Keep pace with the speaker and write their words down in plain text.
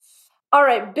All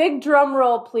right, big drum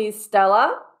roll, please,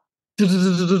 Stella.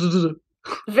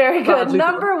 Very good.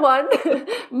 Number one,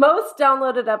 most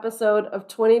downloaded episode of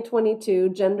 2022,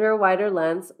 Gender Wider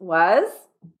Lens, was?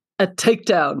 A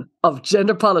Takedown of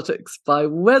Gender Politics by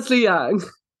Wesley Yang.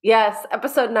 Yes,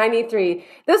 episode 93.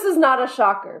 This is not a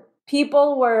shocker.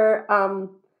 People were,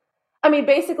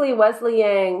 basically Wesley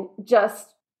Yang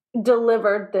just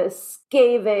delivered this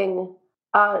scathing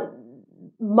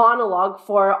monologue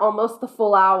for almost the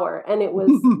full hour, and it was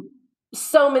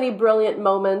so many brilliant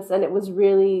moments, and it was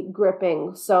really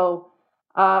gripping. So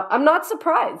I'm not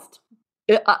surprised.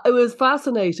 It was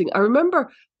fascinating. I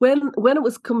remember when it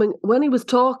was coming, when he was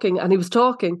talking,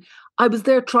 I was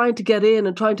there trying to get in,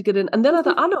 and then I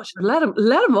thought, I know, let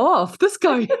him off. This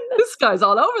guy's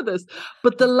all over this.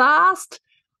 But the last,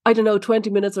 20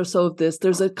 minutes or so of this,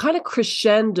 there's a kind of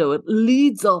crescendo. It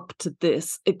leads up to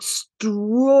this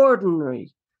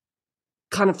extraordinary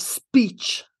kind of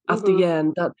speech at the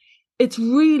end that it's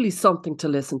really something to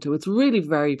listen to. It's really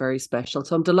very, very special.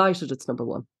 So I'm delighted it's number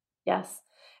one. Yes.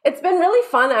 It's been really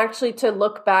fun, actually, to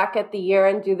look back at the year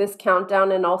and do this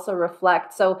countdown and also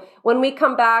reflect. So when we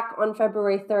come back on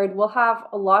February 3rd, we'll have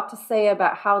a lot to say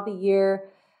about how the year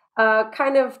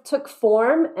kind of took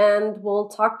form, and we'll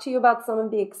talk to you about some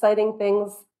of the exciting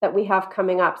things that we have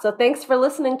coming up. So thanks for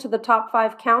listening to the Top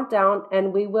 5 Countdown,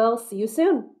 and we will see you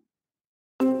soon.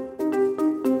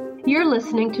 You're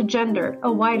listening to Gender,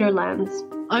 a Wider Lens.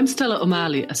 I'm Stella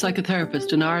O'Malley, a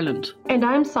psychotherapist in Ireland. And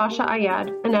I'm Sasha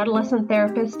Ayad, an adolescent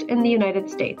therapist in the United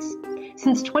States.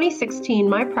 Since 2016,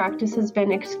 my practice has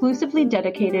been exclusively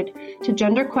dedicated to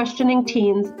gender-questioning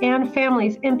teens and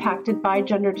families impacted by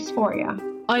gender dysphoria.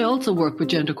 I also work with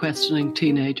gender-questioning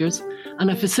teenagers,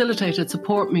 and I facilitated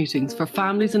support meetings for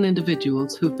families and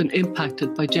individuals who've been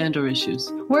impacted by gender issues.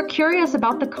 We're curious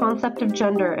about the concept of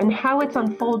gender and how it's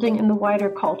unfolding in the wider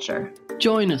culture.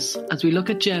 Join us as we look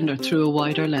at gender through a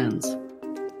wider lens.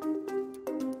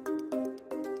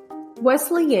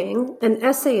 Wesley Yang, an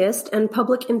essayist and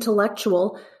public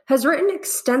intellectual, has written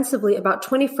extensively about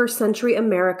 21st century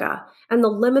America and the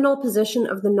liminal position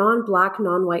of the non-Black,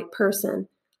 non-white person.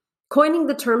 Coining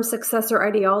the term successor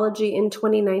ideology in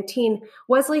 2019,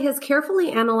 Wesley has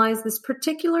carefully analyzed this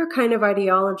particular kind of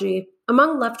ideology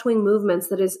among left-wing movements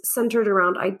that is centered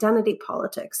around identity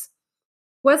politics.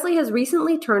 Wesley has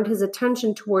recently turned his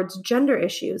attention towards gender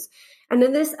issues, and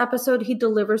in this episode he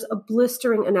delivers a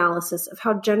blistering analysis of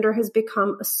how gender has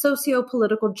become a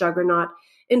socio-political juggernaut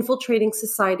infiltrating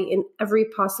society in every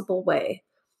possible way.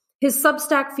 His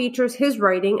Substack features his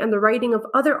writing and the writing of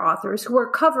other authors who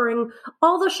are covering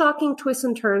all the shocking twists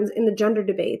and turns in the gender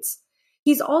debates.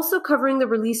 He's also covering the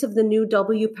release of the new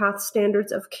WPATH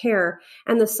Standards of Care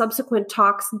and the subsequent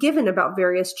talks given about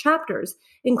various chapters,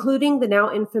 including the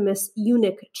now infamous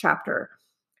eunuch chapter.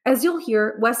 As you'll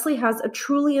hear, Wesley has a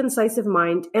truly incisive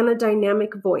mind and a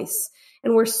dynamic voice,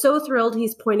 and we're so thrilled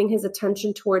he's pointing his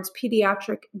attention towards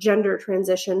pediatric gender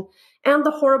transition and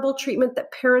the horrible treatment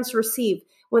that parents receive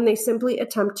when they simply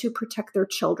attempt to protect their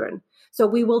children. So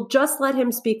we will just let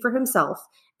him speak for himself,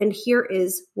 and here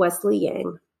is Wesley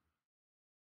Yang.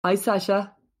 Hi,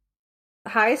 Sasha.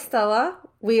 Hi, Stella.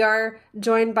 We are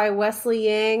joined by Wesley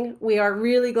Yang. We are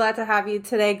really glad to have you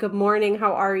today. Good morning.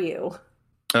 How are you?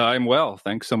 I'm well.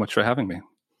 Thanks so much for having me.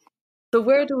 So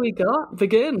where do we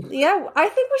begin? Yeah, I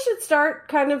think we should start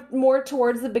kind of more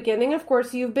towards the beginning. Of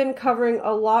course, you've been covering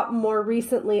a lot more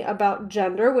recently about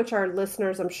gender, which our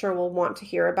listeners, I'm sure, will want to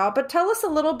hear about. But tell us a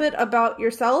little bit about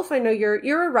yourself. I know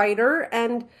you're a writer,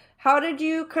 and how did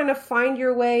you kind of find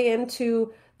your way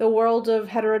into the world of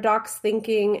heterodox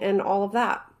thinking and all of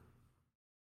that?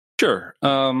 Sure.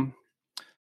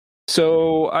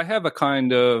 So I have a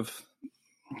kind of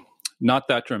not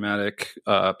that dramatic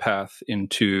path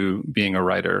into being a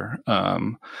writer.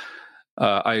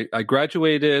 I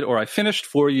graduated, or I finished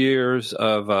 4 years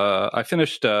of,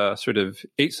 sort of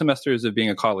 8 semesters of being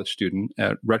a college student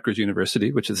at Rutgers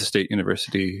University, which is the state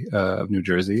university of New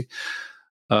Jersey.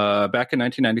 Back in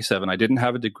 1997, I didn't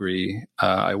have a degree.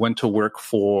 I went to work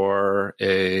for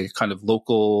a kind of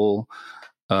local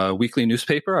weekly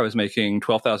newspaper. I was making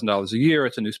 $12,000 a year.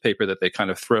 It's a newspaper that they kind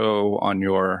of throw on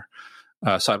your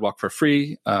sidewalk for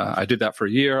free. I did that for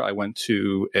a year. I went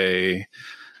to a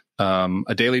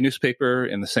daily newspaper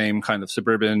in the same kind of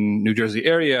suburban New Jersey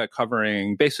area,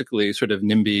 covering basically sort of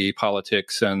NIMBY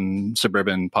politics and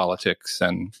suburban politics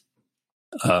and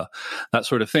that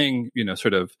sort of thing.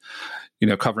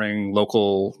 Covering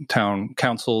local town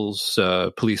councils,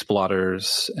 police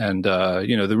blotters, and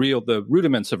the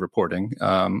rudiments of reporting.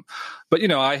 But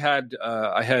I had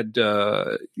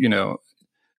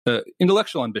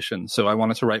intellectual ambition. So I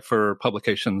wanted to write for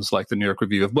publications like the New York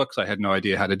Review of Books. I had no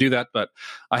idea how to do that, but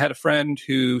I had a friend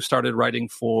who started writing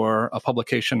for a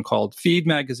publication called Feed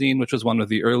Magazine, which was one of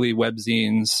the early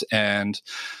webzines, and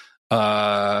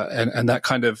that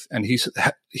kind of, and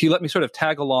he let me sort of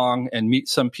tag along and meet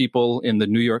some people in the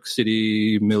New York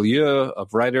City milieu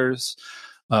of writers,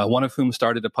 one of whom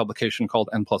started a publication called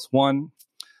N+1.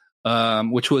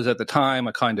 Which was at the time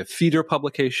a kind of feeder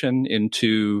publication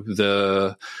into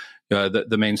the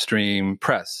mainstream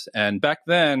press. And back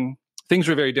then, things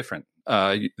were very different.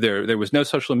 There was no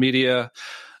social media.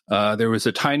 There was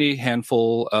a tiny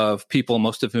handful of people,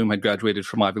 most of whom had graduated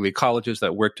from Ivy League colleges,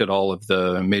 that worked at all of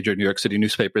the major New York City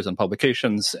newspapers and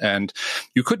publications. And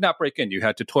you could not break in. You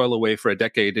had to toil away for a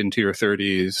decade into your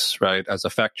 30s, right, as a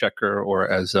fact checker or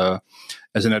as an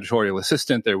editorial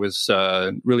assistant. There was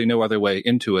really no other way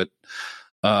into it.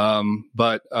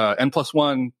 But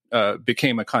N+1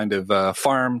 became a kind of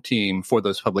farm team for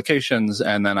those publications.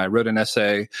 And then I wrote an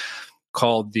essay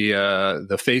called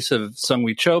The Face of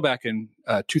Sung-Hui Cho back in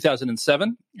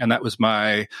 2007. And that was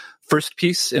my first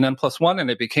piece in N+1.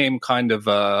 And it became kind of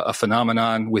a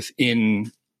phenomenon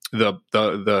within the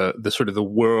sort of the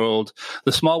world,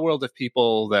 the small world of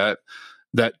people that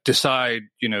decide,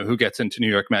 who gets into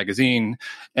New York Magazine.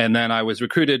 And then I was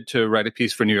recruited to write a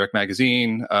piece for New York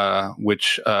Magazine,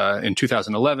 which in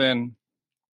 2011.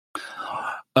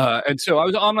 And so I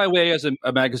was on my way as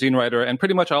a magazine writer, and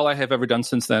pretty much all I have ever done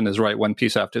since then is write one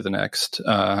piece after the next,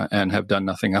 and have done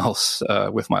nothing else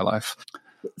with my life.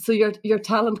 So your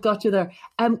talent got you there.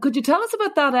 Could you tell us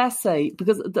about that essay?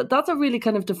 Because that's a really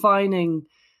kind of defining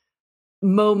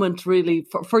moment, really,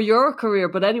 for your career,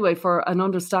 but anyway, for an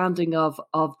understanding of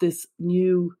this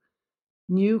new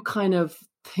kind of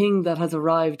thing that has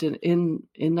arrived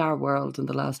in our world in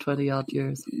the last 20 odd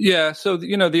years. Yeah. So,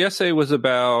 the essay was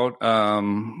about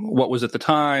what was at the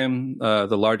time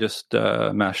the largest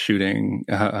mass shooting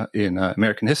in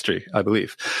American history, I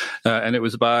believe. And it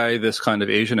was by this kind of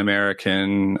Asian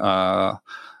American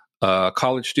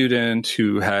college student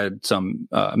who had some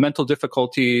mental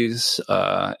difficulties,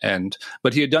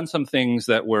 but he had done some things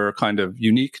that were kind of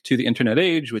unique to the internet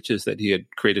age, which is that he had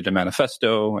created a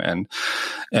manifesto and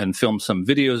filmed some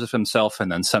videos of himself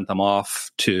and then sent them off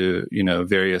to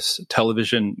various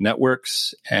television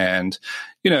networks. And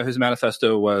his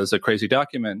manifesto was a crazy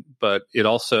document, but it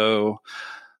also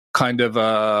kind of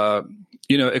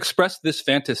expressed this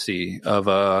fantasy of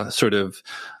a sort of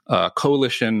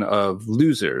coalition of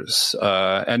losers,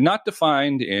 and not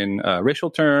defined in racial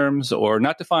terms or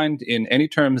not defined in any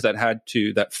terms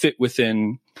that fit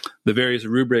within the various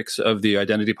rubrics of the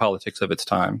identity politics of its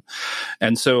time.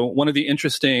 And so one of the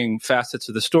interesting facets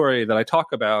of the story that I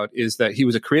talk about is that he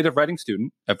was a creative writing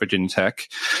student at Virginia Tech,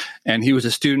 and he was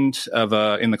a student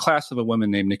in the class of a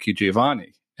woman named Nikki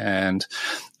Giovanni. And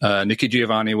Nikki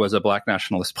Giovanni was a Black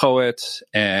nationalist poet,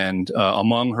 and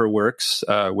among her works,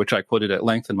 which I quoted at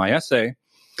length in my essay,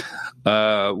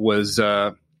 was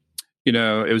it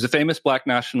was a famous Black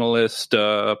nationalist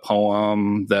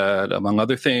poem that, among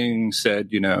other things, said,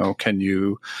 can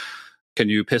you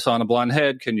piss on a blonde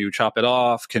head? Can you chop it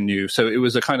off? So it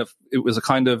was a kind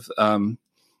of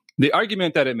the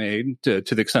argument that it made, to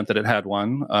the extent that it had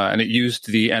one, and it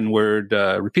used the N-word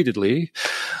repeatedly,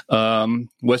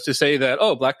 was to say that,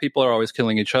 Black people are always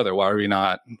killing each other. Why are we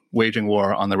not waging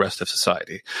war on the rest of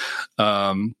society?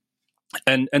 And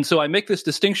so I make this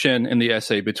distinction in the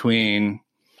essay between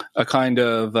a kind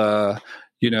of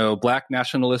Black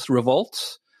nationalist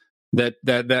revolt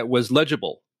that was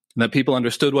legible, that people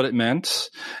understood what it meant,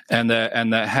 and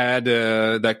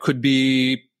that could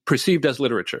be perceived as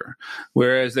literature.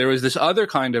 Whereas there was this other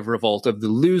kind of revolt of the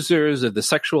losers, of the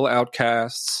sexual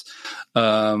outcasts,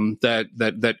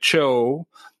 that Cho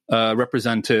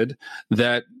represented,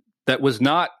 that was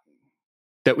not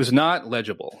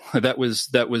legible. That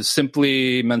was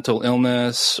simply mental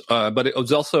illness, but it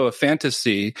was also a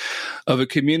fantasy of a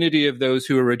community of those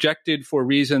who were rejected for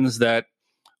reasons that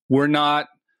were not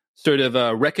sort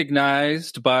of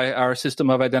recognized by our system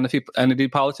of identity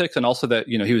politics, and also that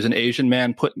he was an Asian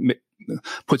man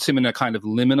puts him in a kind of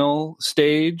liminal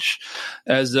stage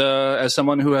as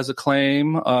someone who has a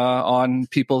claim on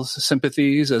people's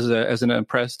sympathies as an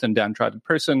oppressed and downtrodden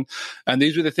person. And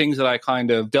these are the things that I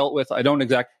kind of dealt with. I don't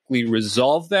exactly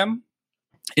resolve them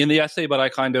in the essay, but I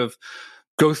kind of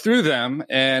go through them,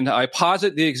 and I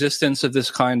posit the existence of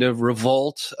this kind of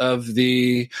revolt of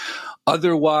the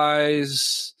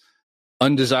otherwise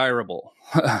undesirable.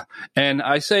 And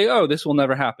I say, this will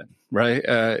never happen, right?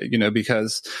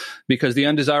 Because the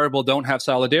undesirable don't have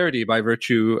solidarity by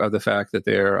virtue of the fact that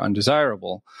they're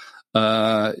undesirable.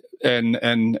 Of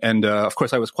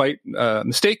course, I was quite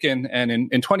mistaken. And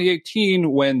in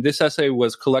 2018, when this essay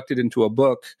was collected into a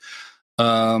book,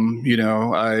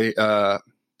 I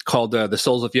called The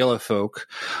Souls of Yellow Folk,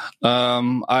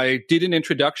 I did an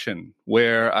introduction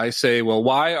where I say, well,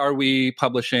 why are we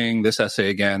publishing this essay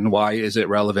again? Why is it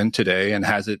relevant today? And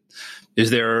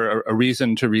is there a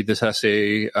reason to read this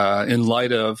essay in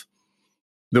light of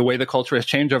the way the culture has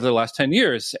changed over the last 10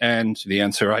 years? And the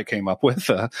answer I came up with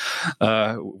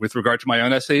regard to my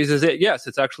own essays is that, yes,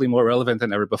 it's actually more relevant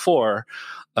than ever before.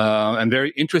 And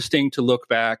very interesting to look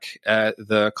back at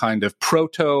the kind of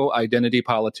proto-identity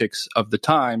politics of the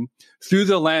time through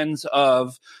the lens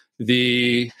of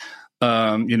the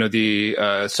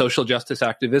social justice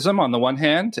activism on the one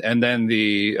hand, and then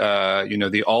the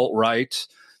alt-right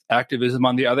activism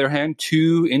on the other hand,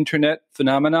 two internet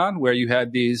phenomenon where you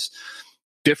had these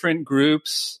different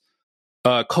groups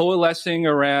coalescing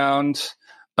around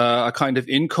a kind of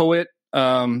inchoate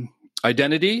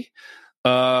identity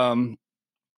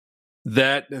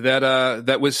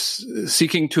that was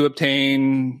seeking to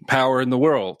obtain power in the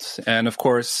world. And of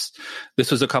course,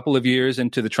 this was a couple of years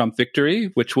into the Trump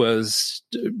victory, which was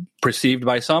perceived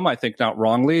by some, I think not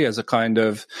wrongly, as a kind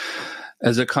of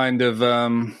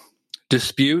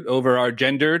dispute over our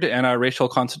gendered and our racial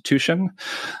constitution.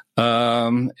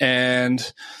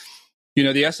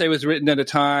 The essay was written at a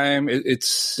time,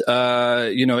 it's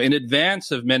in advance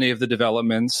of many of the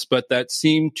developments, but that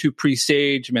seemed to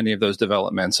presage many of those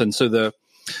developments. And so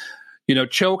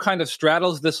Cho kind of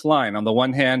straddles this line. On the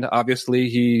one hand, obviously,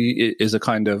 he is a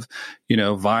kind of,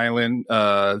 violent,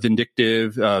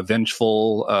 vindictive,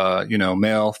 vengeful,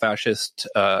 male fascist,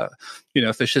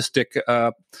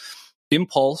 fascistic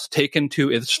impulse taken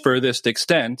to its furthest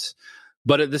extent.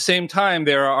 But at the same time,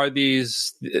 there are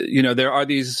these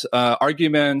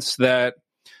arguments that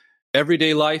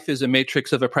everyday life is a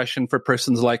matrix of oppression for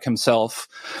persons like himself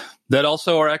that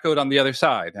also are echoed on the other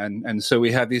side. And so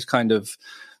we have these kind of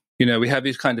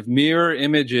mirror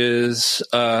images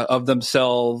of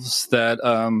themselves that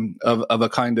of a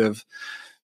kind of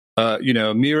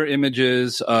mirror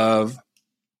images of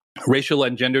racial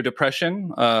and gender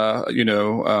depression, from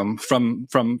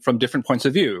different points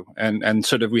of view, and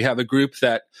sort of we have the group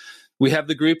that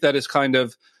is kind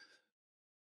of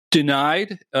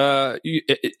denied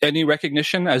any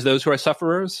recognition as those who are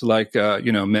sufferers, like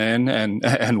men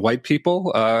and white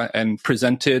people, and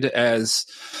presented as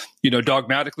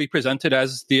dogmatically presented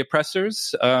as the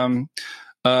oppressors. And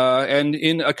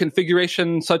in a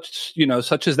configuration such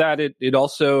as that, it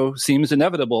also seems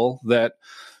inevitable that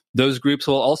those groups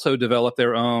will also develop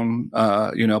their own,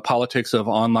 politics of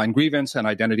online grievance and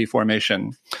identity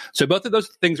formation. So both of those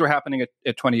things were happening at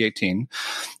 2018.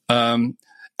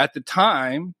 At the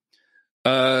time,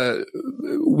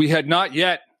 we had not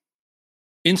yet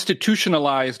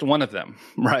institutionalized one of them,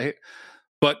 right?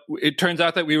 But it turns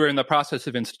out that we were in the process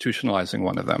of institutionalizing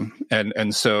one of them.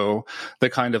 And so the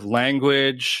kind of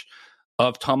language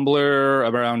of Tumblr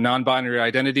around non-binary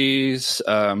identities,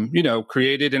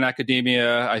 created in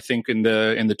academia, I think in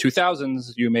the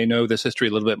 2000s. You may know this history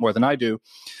a little bit more than I do,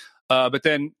 but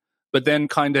then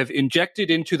kind of injected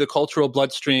into the cultural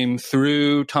bloodstream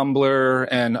through Tumblr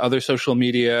and other social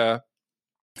media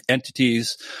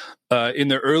entities in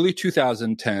the early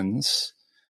 2010s.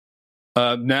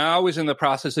 Now is in the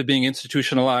process of being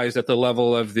institutionalized at the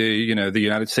level of the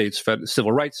United States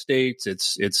Civil Rights States,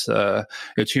 its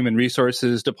Human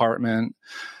Resources Department.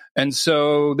 And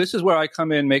so this is where I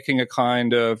come in, making a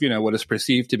kind of, what is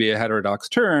perceived to be a heterodox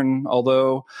turn,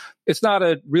 although it's not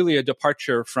really a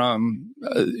departure from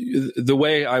the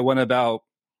way I went about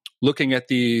looking at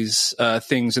these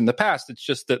things in the past. It's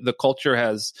just that the culture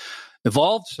has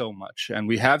evolved so much, and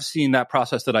we have seen that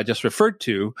process that I just referred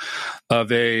to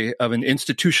of an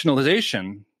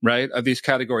institutionalization, right, of these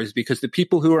categories, because the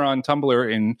people who are on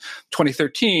Tumblr in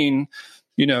 2013,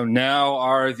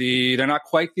 now they're not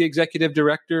quite the executive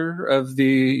director of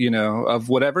of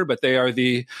whatever, but they are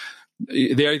the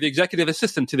executive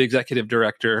assistant to the executive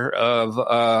director of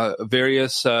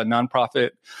various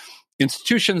nonprofit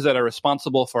institutions that are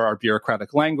responsible for our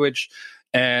bureaucratic language.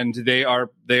 And they are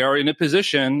in a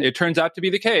position, it turns out to be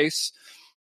the case,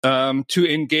 to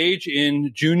engage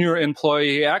in junior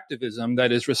employee activism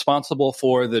that is responsible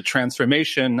for the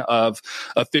transformation of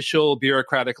official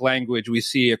bureaucratic language we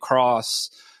see across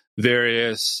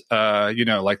various,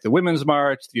 like the Women's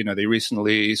March. They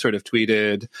recently sort of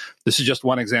tweeted. This is just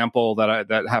one example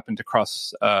that happened to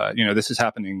cross. This is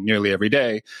happening nearly every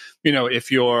day. If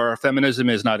your feminism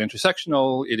is not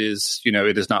intersectional, it is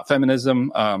not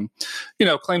feminism.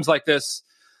 Claims like this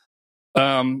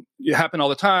happen all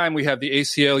the time. We have the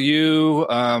ACLU.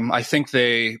 I think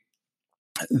they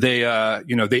they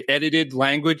edited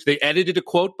language. They edited a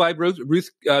quote by Ruth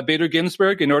Bader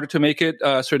Ginsburg in order to make it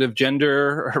sort of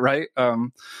gender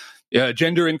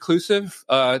gender inclusive,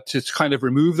 to kind of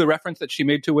remove the reference that she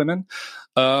made to women.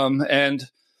 And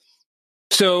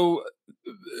so,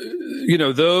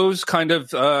 those kind of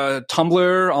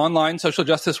Tumblr online social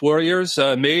justice warriors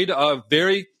made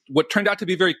what turned out to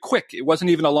be very quick. It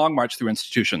wasn't even a long march through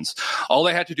institutions. All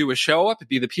they had to do was show up,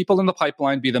 be the people in the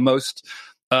pipeline, be the most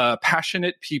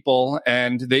passionate people,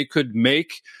 and they could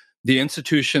make the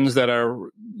institutions that are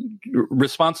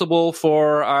responsible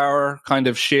for our kind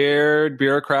of shared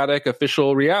bureaucratic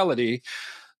official reality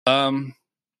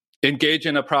engage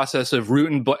in a process of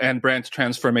root and branch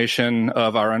transformation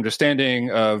of our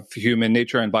understanding of human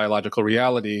nature and biological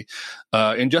reality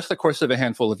in just the course of a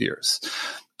handful of years.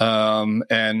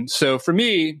 And so for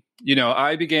me,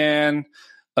 I began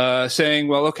saying,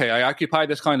 well, okay, I occupy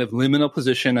this kind of liminal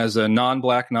position as a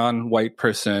non-black, non-white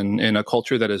person in a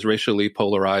culture that is racially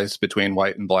polarized between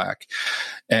white and black.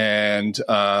 And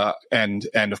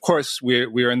of course,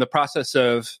 we're in the process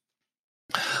of,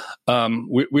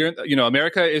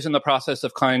 America is in the process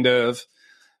of kind of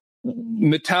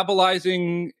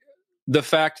metabolizing the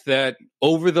fact that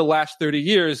over the last 30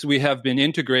 years, we have been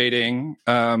integrating,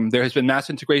 there has been mass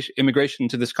immigration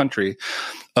to this country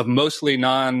of mostly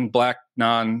non-black,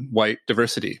 non-white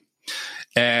diversity.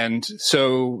 And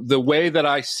so the way that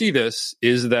I see this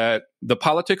is that the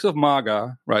politics of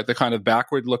MAGA, right, the kind of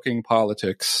backward-looking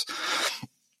politics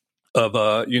of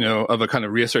a kind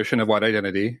of reassertion of white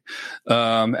identity,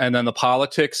 and then the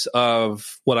politics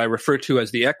of what I refer to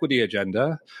as the equity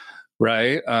agenda,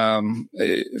 right, are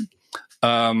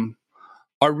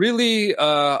really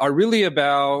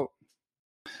about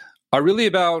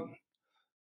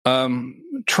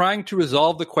trying to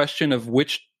resolve the question of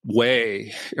which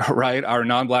way, right, our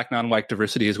non-black, non-white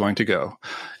diversity is going to go.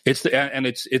 It's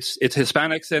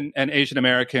Hispanics and Asian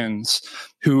Americans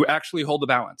who actually hold the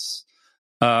balance.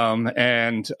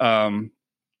 And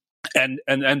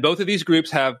both of these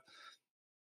groups have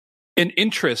an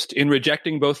interest in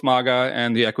rejecting both MAGA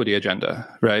and the equity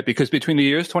agenda, right? Because between the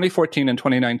years 2014 and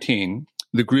 2019,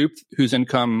 the group whose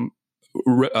income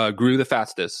grew the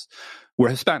fastest were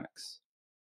Hispanics.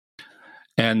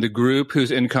 And the group whose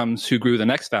incomes who grew the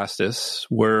next fastest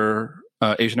were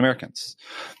Asian Americans.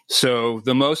 So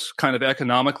the most kind of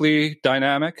economically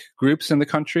dynamic groups in the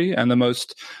country and the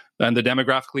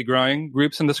demographically growing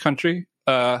groups in this country.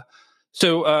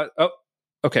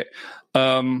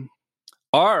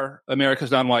 Are America's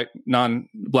non-white,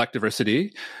 non-black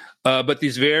diversity, but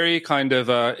these very kind of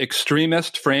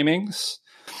extremist framings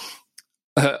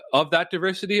of that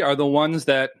diversity are the ones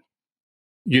that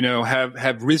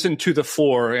have risen to the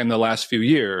fore in the last few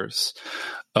years.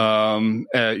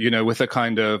 With a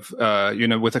kind of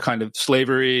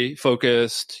slavery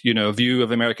focused view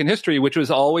of American history, which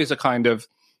was always a kind of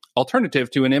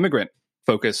alternative to an immigrant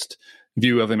focused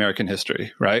view of American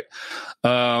history, right?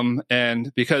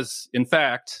 And because, in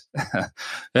fact,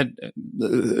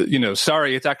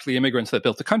 it's actually immigrants that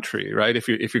built the country, right? If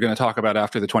you're going to talk about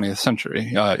after the 20th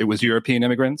century, it was European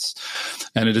immigrants,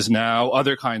 and it is now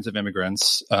other kinds of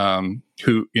immigrants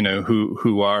who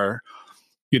are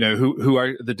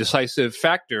the decisive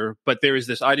factor. But there is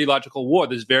this ideological war,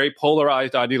 this very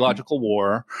polarized ideological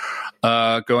war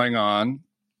going on,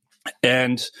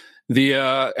 and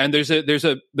there's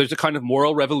a kind of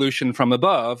moral revolution from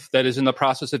above that is in the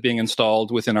process of being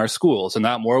installed within our schools, and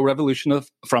that moral revolution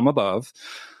from above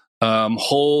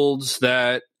holds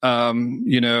that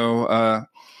American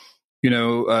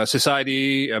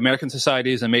society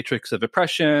is a matrix of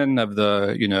oppression of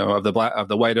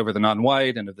the white over the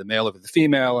non-white, and of the male over the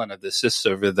female, and of the cis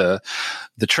over the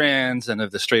trans, and of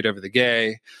the straight over the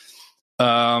gay,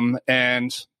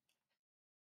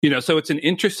 so it's an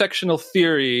intersectional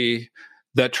theory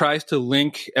that tries to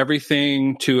link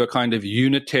everything to a kind of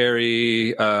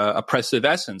unitary, oppressive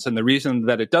essence. And the reason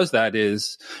that it does that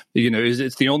is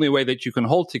it's the only way that you can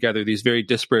hold together these very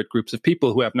disparate groups of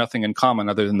people who have nothing in common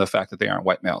other than the fact that they aren't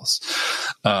white males.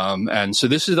 And so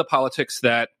this is the politics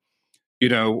that,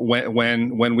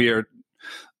 when we are,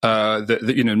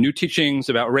 new teachings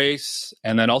about race,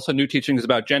 and then also new teachings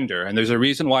about gender. And there's a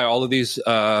reason why all of these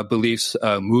beliefs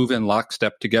move in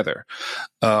lockstep together,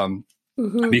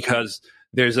 because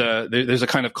there's a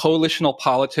kind of coalitional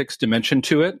politics dimension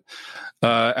to it,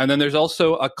 and then there's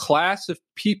also a class of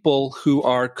people who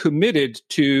are committed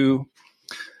to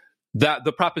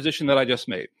the proposition that I just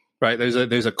made. Right? It's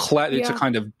a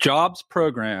kind of jobs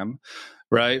program,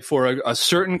 right, for a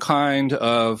certain kind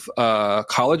of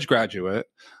college graduate.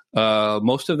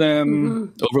 Most of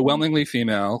them overwhelmingly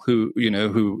female, who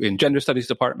in gender studies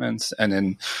departments and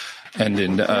in and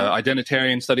in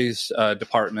identitarian studies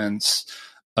departments.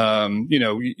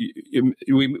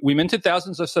 We minted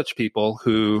thousands of such people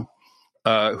who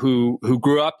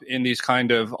grew up in these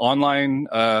kind of online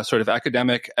sort of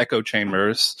academic echo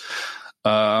chambers,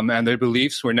 and their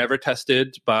beliefs were never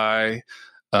tested by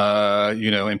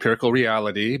empirical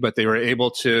reality, but they were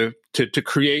able to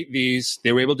create these.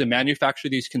 They were able to manufacture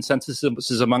these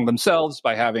consensuses among themselves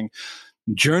by having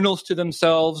journals to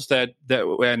themselves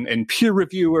and peer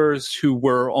reviewers who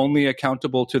were only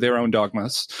accountable to their own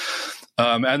dogmas,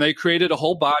 and they created a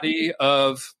whole body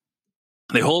of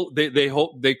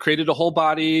they created a whole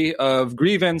body of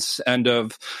grievance and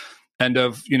of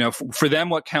for them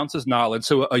what counts as knowledge.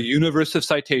 So a universe of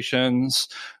citations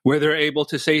where they're able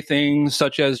to say things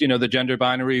such as the gender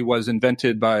binary was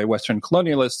invented by Western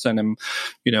colonialists and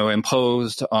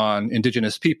imposed on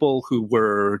indigenous people who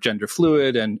were gender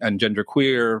fluid and gender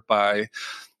queer by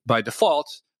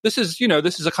default. This is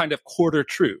a kind of quarter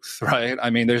truth, right? I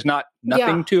mean, there's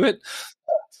nothing to it.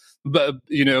 But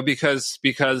because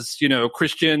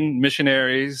Christian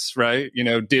missionaries, right,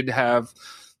 did have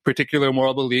particular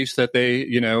moral beliefs that they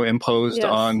imposed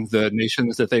on the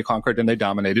nations that they conquered and they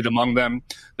dominated. Among them,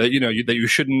 that you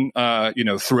shouldn't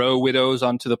throw widows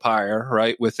onto the pyre,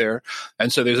 right?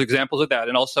 And so there's examples of that,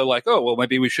 and also like, oh well,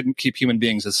 maybe we shouldn't keep human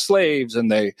beings as slaves,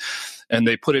 and they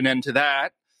put an end to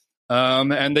that.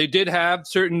 And they did have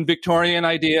certain Victorian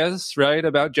ideas, right,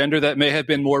 about gender that may have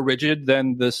been more rigid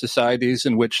than the societies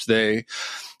in which they,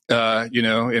 colonized.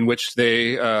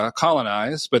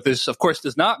 But this, of course,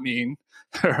 does not mean,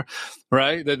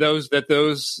 right, that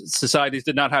those societies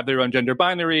did not have their own gender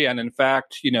binary. And in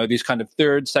fact, these kind of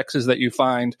third sexes that you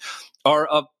find are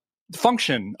a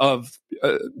function of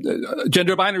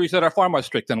gender binaries that are far more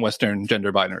strict than Western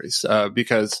gender binaries,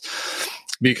 because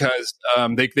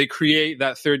they create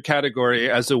that third category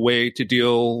as a way to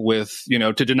deal with,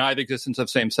 to deny the existence of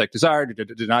same-sex desire, to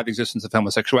deny the existence of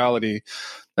homosexuality,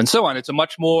 and so on. It's a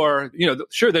much more,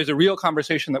 sure, there's a real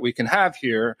conversation that we can have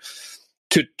here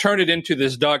to turn it into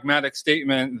this dogmatic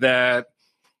statement that,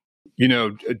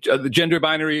 the gender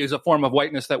binary is a form of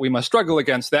whiteness that we must struggle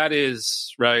against. That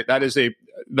is, right, that is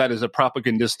a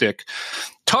propagandistic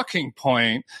talking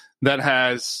point that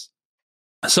has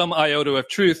some iota of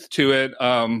truth to it,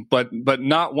 but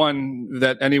not one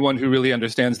that anyone who really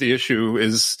understands the issue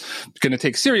is going to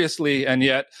take seriously. And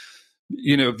yet,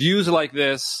 views like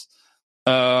this,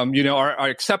 are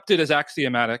accepted as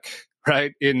axiomatic,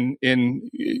 right? In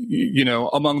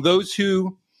among those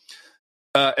who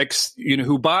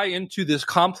buy into this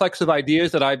complex of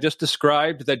ideas that I've just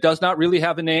described, that does not really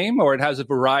have a name, or it has a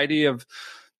variety of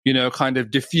kind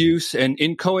of diffuse and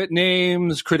inchoate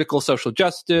names: critical social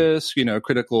justice,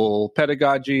 critical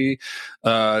pedagogy.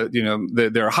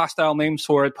 There are hostile names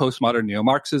for it: postmodern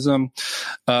neo-Marxism.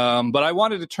 But I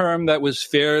wanted a term that was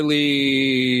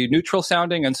fairly neutral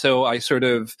sounding, and so I sort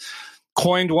of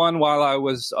coined one while I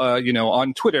was,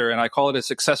 on Twitter, and I call it a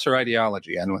successor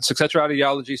ideology. And successor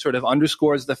ideology sort of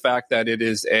underscores the fact that it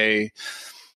is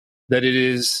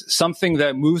something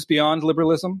that moves beyond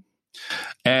liberalism.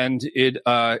 And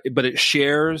but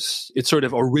it sort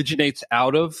of originates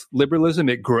out of liberalism.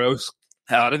 It grows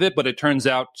out of it, but it turns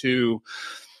out to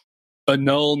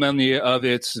annul many of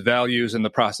its values in the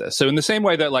process. So in the same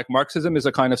way that like Marxism is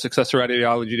a kind of successor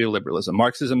ideology to liberalism,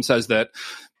 Marxism says that,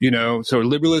 so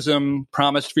liberalism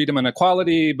promised freedom and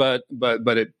equality, but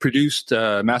it produced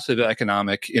massive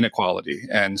economic inequality.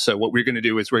 And so what we're going to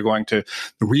do is we're going to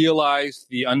realize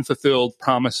the unfulfilled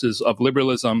promises of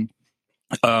liberalism,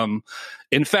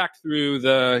 in fact, through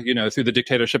the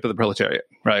dictatorship of the proletariat,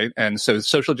 right? And so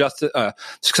social justice,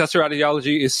 successor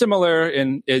ideology is similar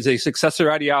is a successor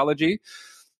ideology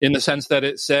in the sense that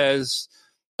it says,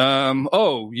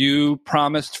 you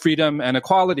promised freedom and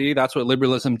equality. That's what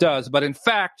liberalism does. But in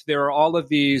fact, there are all of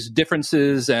these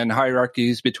differences and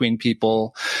hierarchies between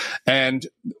people, and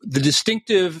the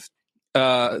distinctive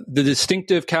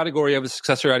category of a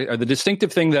successor ideology, or the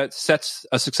distinctive thing that sets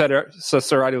a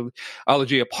successor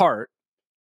ideology apart,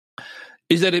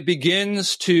 is that it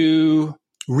begins to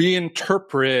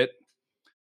reinterpret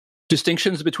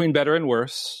distinctions between better and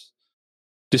worse,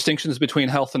 distinctions between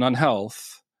health and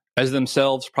unhealth, as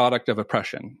themselves product of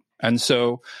oppression. And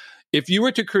so if you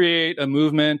were to create a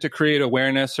movement to create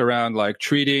awareness around like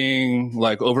treating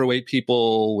like overweight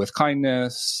people with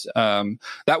kindness,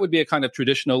 that would be a kind of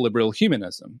traditional liberal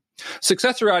humanism.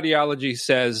 Successor ideology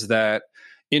says that,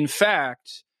 in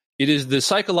fact, it is the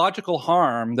psychological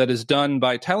harm that is done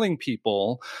by telling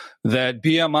people that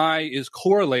BMI is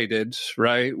correlated,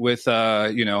 right, with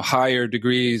higher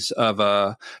degrees of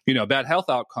bad health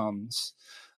outcomes.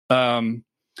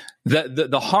 that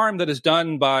the harm that is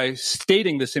done by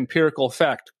stating this empirical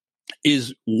fact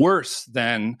is worse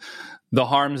than the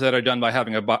harms that are done by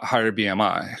having a higher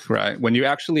BMI, right? When you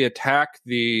actually attack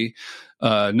the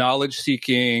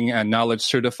knowledge-seeking and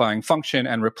knowledge-certifying function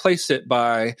and replace it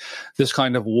by this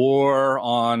kind of war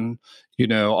on,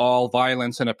 all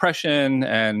violence and oppression,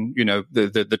 and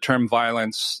the term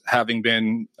violence having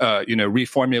been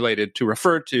reformulated to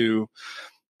refer to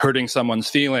hurting someone's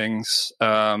feelings,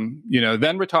 then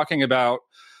we're talking about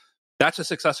that's a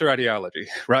successor ideology,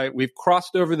 right? We've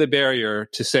crossed over the barrier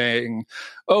to saying,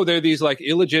 oh, there are these like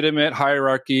illegitimate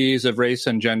hierarchies of race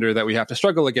and gender that we have to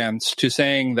struggle against, to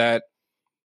saying that,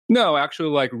 no, actually,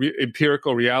 like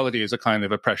empirical reality is a kind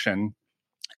of oppression,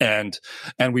 and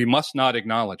we must not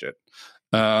acknowledge it.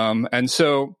 And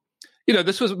so,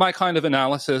 this was my kind of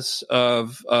analysis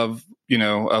of what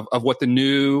the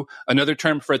new, another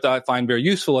term for it that I find very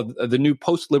useful, of the new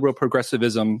post-liberal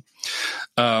progressivism,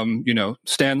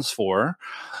 stands for.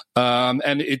 And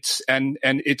it's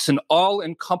an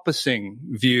all-encompassing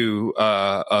view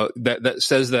that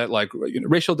says that like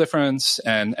racial difference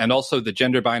and also the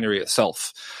gender binary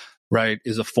itself, right,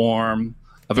 is a form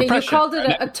of oppression. You called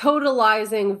it a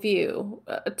totalizing view.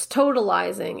 It's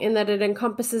totalizing in that it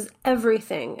encompasses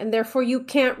everything, and therefore you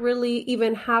can't really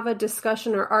even have a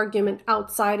discussion or argument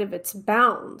outside of its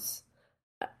bounds,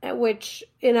 which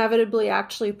inevitably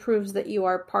actually proves that you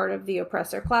are part of the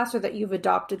oppressor class, or that you've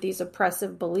adopted these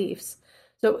oppressive beliefs.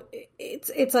 So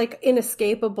it's like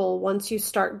inescapable once you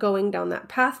start going down that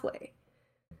pathway.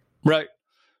 Right.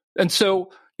 And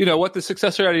so, what the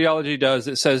successor ideology does,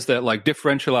 it says that like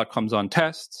differential outcomes on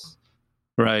tests,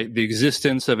 right? The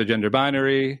existence of a gender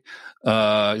binary,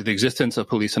 the existence of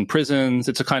police and prisons,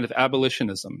 it's a kind of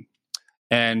abolitionism.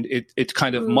 And it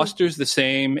kind of musters the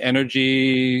same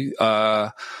energy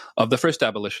of the first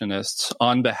abolitionists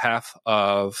on behalf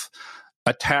of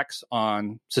attacks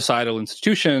on societal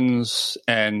institutions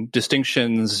and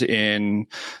distinctions in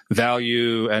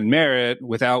value and merit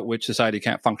without which society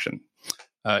can't function.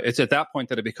 It's at that point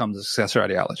that it becomes a successor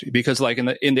ideology, because like in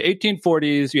the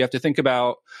 1840s, you have to think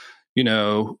about,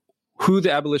 who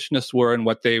the abolitionists were and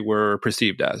what they were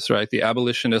perceived as, right? The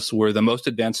abolitionists were the most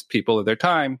advanced people of their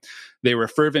time. They were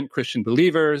fervent Christian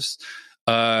believers.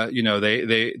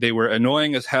 They were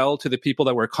annoying as hell to the people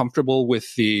that were comfortable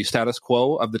with the status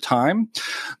quo of the time.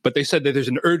 But they said that there's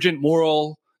an urgent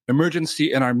moral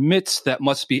emergency in our midst that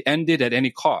must be ended at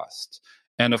any cost.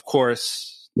 And of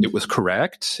course, it was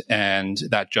correct, and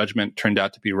that judgment turned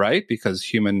out to be right, because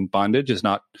human bondage is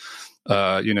not,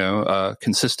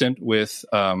 consistent with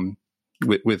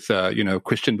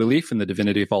Christian belief in the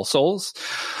divinity of all souls.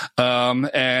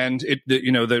 And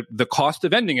the cost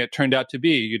of ending it turned out to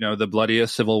be, the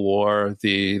bloodiest civil war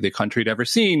the country had ever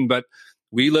seen. But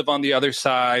we live on the other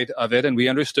side of it, and we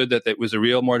understood that it was a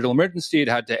real moral emergency. It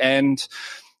had to end.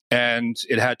 And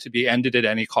it had to be ended at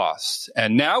any cost.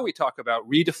 And now we talk about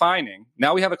redefining.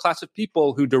 Now we have a class of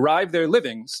people who derive their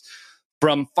livings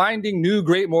from finding new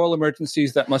great moral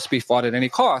emergencies that must be fought at any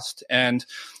cost. And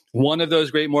one of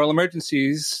those great moral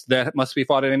emergencies that must be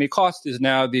fought at any cost is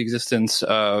now the existence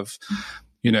of,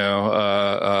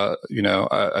 a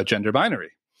gender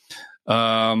binary.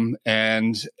 And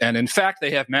in fact,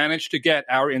 they have managed to get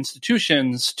our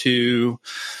institutions to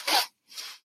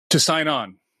sign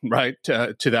on, right,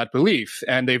 to that belief.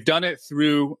 And they've done it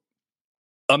through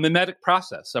a mimetic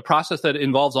process, a process that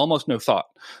involves almost no thought,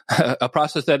 a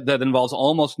process that involves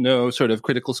almost no sort of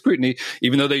critical scrutiny,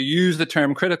 even though they use the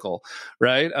term critical,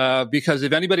 right? Because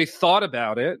if anybody thought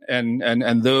about it,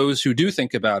 and those who do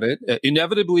think about it,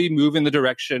 inevitably move in the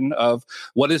direction of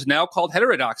what is now called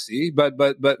heterodoxy, but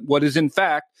what is in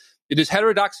fact, it is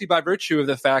heterodoxy by virtue of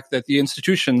the fact that the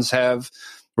institutions have,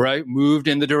 right, moved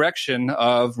in the direction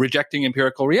of rejecting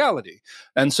empirical reality.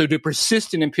 And so to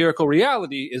persist in empirical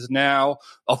reality is now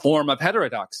a form of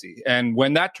heterodoxy. And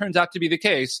when that turns out to be the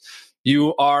case,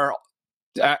 our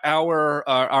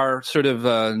sort of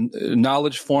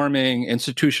knowledge forming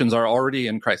institutions are already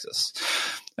in crisis.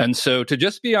 And so to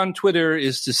just be on Twitter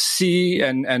is to see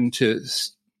and to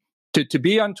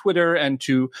be on Twitter and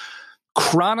to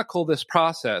chronicle this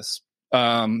process,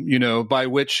 by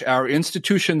which our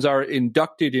institutions are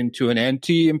inducted into an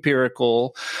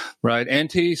anti-empirical, right,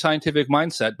 anti-scientific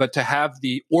mindset, but to have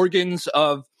the organs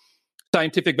of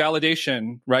scientific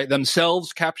validation, right,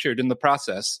 themselves captured in the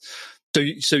process.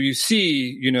 So you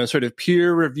see, sort of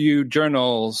peer-reviewed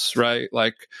journals, right,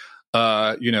 like,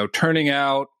 turning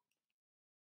out.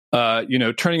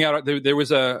 There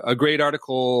was a great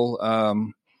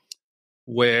article.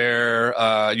 where,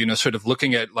 sort of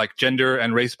looking at like gender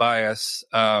and race bias.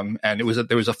 And there was a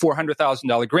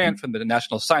 $400,000 grant from the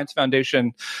National Science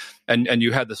Foundation. And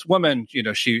you had this woman,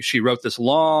 she wrote this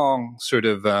long sort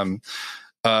of,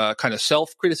 kind of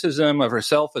self-criticism of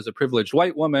herself as a privileged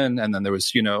white woman. And then there was,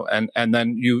 and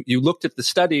then you looked at the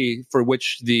study for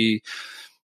which the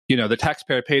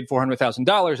taxpayer paid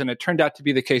 $400,000, and it turned out to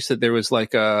be the case that there was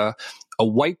like a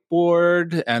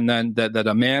whiteboard, and then that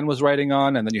a man was writing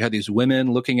on, and then you had these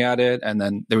women looking at it, and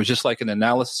then there was just like an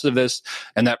analysis of this,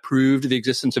 and that proved the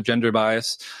existence of gender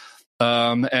bias,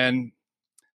 and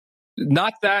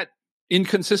not that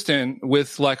inconsistent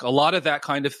with like a lot of that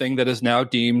kind of thing that is now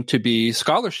deemed to be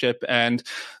scholarship, and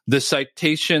the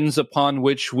citations upon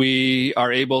which we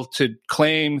are able to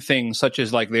claim things such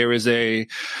as like there's a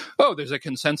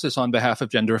consensus on behalf of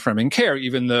gender affirming care,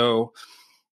 even though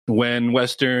when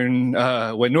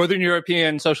Northern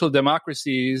European social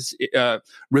democracies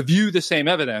review the same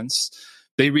evidence,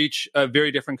 they reach a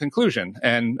very different conclusion,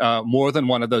 and more than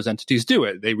one of those entities do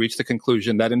it. They reach the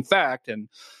conclusion that in fact,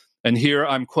 and here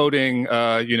I'm quoting,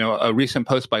 a recent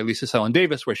post by Lisa Sellen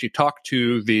Davis where she talked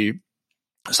to the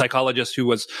psychologist who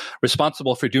was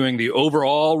responsible for doing the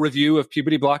overall review of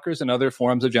puberty blockers and other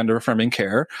forms of gender affirming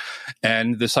care.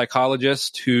 And the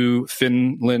psychologist who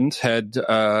Finland had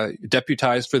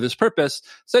deputized for this purpose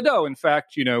said, "Oh, in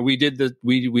fact,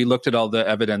 we looked at all the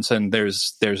evidence and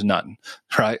there's none,"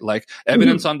 right? Like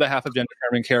evidence on behalf of gender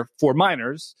affirming care for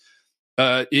minors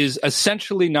is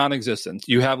essentially non-existent.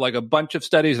 You have like a bunch of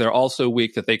studies that are all so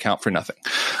weak that they count for nothing.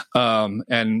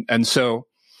 So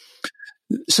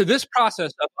this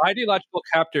process of ideological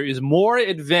capture is more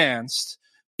advanced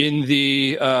in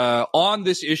the on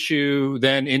this issue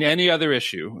than in any other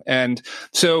issue. And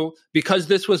so because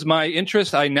this was my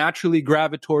interest, I naturally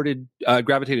gravitated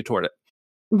toward it.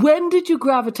 When did you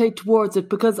gravitate towards it?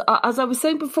 Because as I was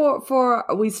saying before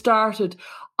we started,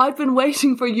 I've been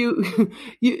waiting for you,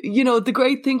 the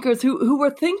great thinkers who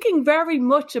were thinking very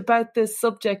much about this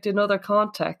subject in other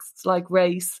contexts, like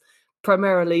race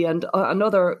primarily and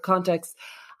other contexts.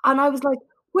 And I was like,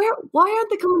 why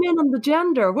aren't they coming in on the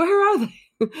gender? Where are they?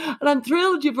 And I'm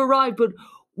thrilled you've arrived. But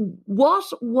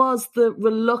what was the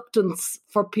reluctance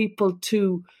for people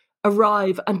to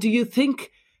arrive? And do you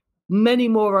think many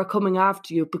more are coming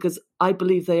after you? Because I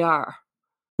believe they are.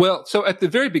 Well, so at the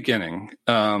very beginning,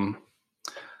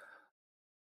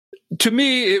 to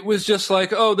me, it was just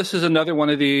like, oh, this is another one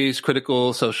of these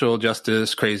critical social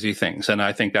justice crazy things. And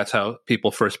I think that's how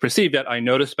people first perceived it. I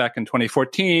noticed back in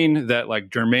 2014 that like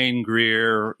Germaine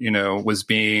Greer, was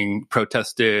being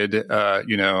protested,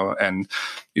 and,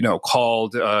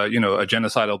 called, a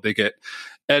genocidal bigot.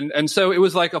 And so it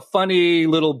was like a funny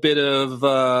little bit of,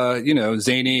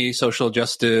 zany social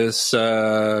justice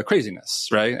craziness,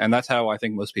 right? And that's how I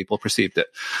think most people perceived it.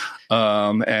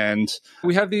 And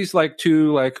we have these like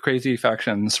two like crazy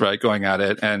factions, right, going at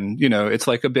it. And, it's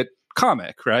like a bit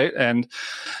comic, right? And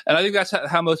I think that's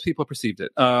how most people perceived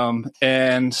it. But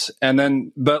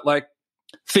like,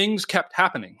 things kept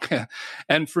happening.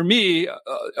 And for me,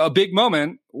 a big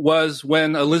moment was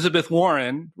when Elizabeth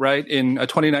Warren, right, in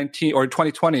 2019 or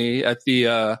 2020 at the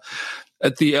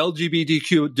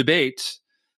LGBTQ debate,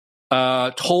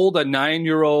 told a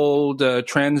 9-year-old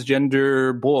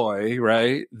transgender boy,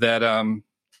 right, that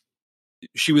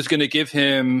she was going to give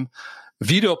him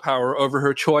veto power over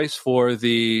her choice for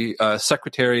the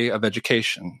Secretary of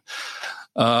Education.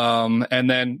 And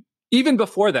then even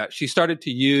before that, she started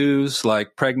to use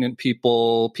like pregnant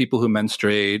people who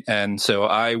menstruate. And so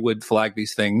I would flag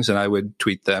these things and I would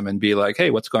tweet them and be like,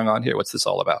 hey, what's going on here? What's this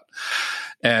all about?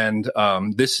 And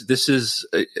this is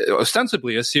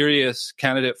ostensibly a serious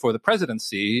candidate for the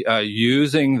presidency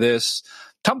using this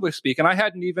Tumblr speak. And I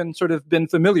hadn't even sort of been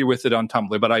familiar with it on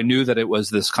Tumblr, but I knew that it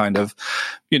was this kind of,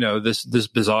 this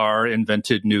bizarre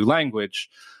invented new language.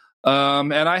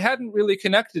 And I hadn't really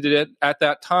connected it at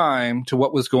that time to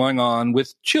what was going on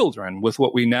with children, with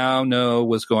what we now know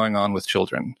was going on with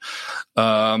children.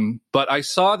 But I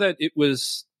saw that it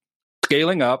was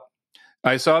scaling up.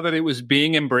 I saw that it was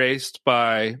being embraced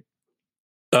by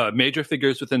major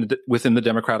figures within the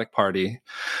Democratic Party.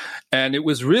 And it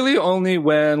was really only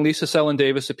when Lisa Sellen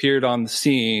Davis appeared on the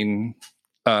scene,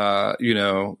 not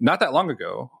that long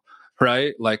ago,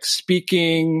 right? Like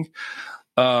speaking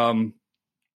about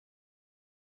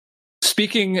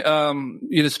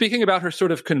her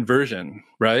sort of conversion,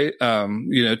 right?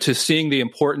 To seeing the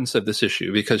importance of this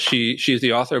issue, because she's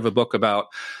the author of a book about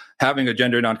having a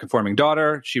gender nonconforming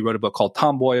daughter. She wrote a book called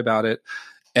Tomboy about it.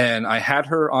 And I had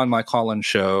her on my call-in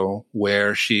show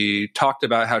where she talked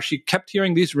about how she kept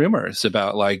hearing these rumors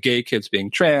about like gay kids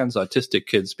being trans, autistic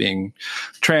kids being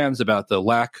trans, about the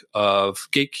lack of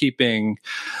gatekeeping,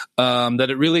 that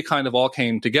it really kind of all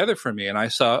came together for me. And I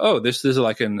saw, oh, this is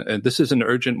an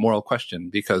urgent moral question,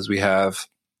 because we have,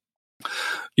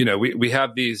 we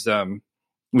have these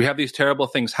terrible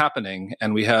things happening,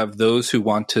 and we have those who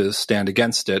want to stand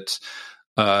against it,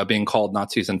 being called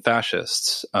Nazis and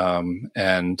fascists.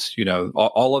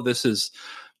 All of this is,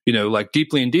 like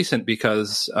deeply indecent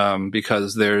because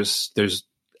there's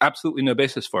absolutely no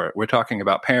basis for it. We're talking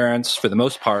about parents, for the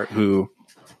most part, who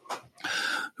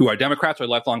are Democrats or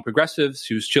lifelong progressives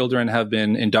whose children have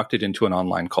been inducted into an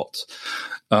online cult.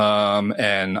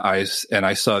 And I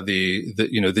saw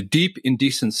the deep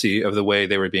indecency of the way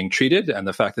they were being treated and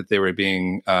the fact that they were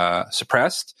being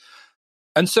suppressed.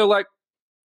 And so, like,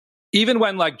 even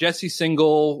when like Jesse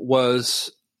Singal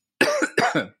was,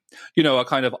 a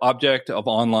kind of object of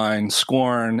online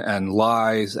scorn and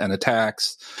lies and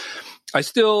attacks, I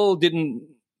still didn't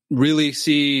really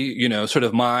see, sort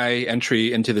of my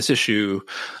entry into this issue,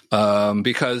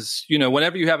 because,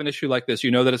 whenever you have an issue like this,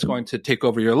 that it's going to take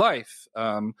over your life,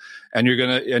 and you're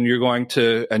going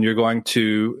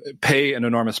to pay an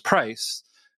enormous price,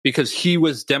 because he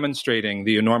was demonstrating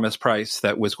the enormous price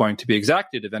that was going to be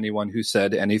exacted of anyone who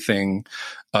said anything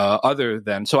other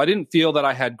than. So I didn't feel that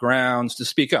I had grounds to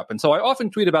speak up. And so I often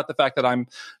tweet about the fact that I'm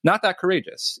not that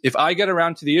courageous. If I get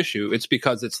around to the issue, it's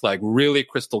because it's like really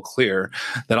crystal clear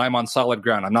that I'm on solid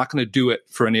ground. I'm not going to do it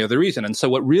for any other reason. And so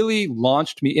what really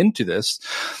launched me into this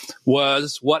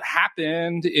was what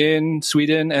happened in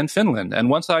Sweden and Finland.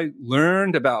 And once I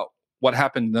learned about what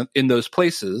happened in those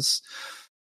places,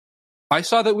 I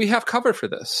saw that we have cover for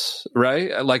this,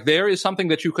 right? Like, there is something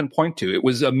that you can point to. It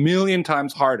was a million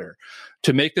times harder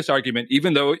to make this argument,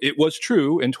 even though it was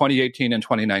true in 2018 and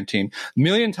 2019, a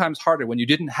million times harder when you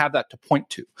didn't have that to point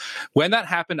to. When that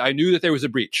happened, I knew that there was a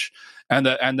breach, and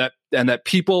that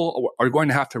people are going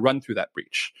to have to run through that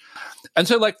breach. And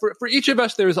so, like, for each of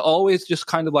us, there's always just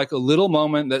kind of like a little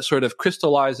moment that sort of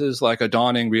crystallizes like a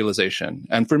dawning realization.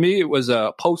 And for me, it was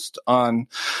a post on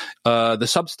the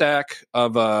Substack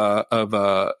of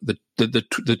the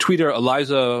tweeter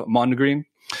Eliza Mondegreen.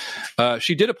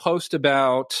 She did a post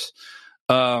about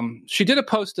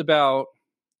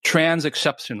trans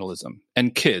exceptionalism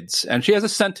and kids, and she has a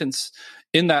sentence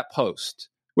in that post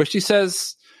where she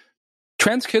says,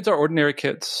 trans kids are ordinary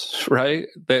kids, right?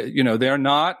 They're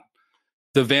not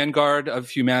the vanguard of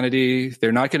humanity.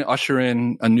 They're not going to usher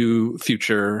in a new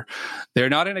future. They're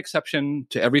not an exception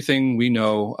to everything we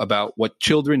know about what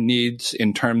children need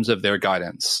in terms of their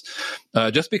guidance.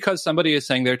 Just because somebody is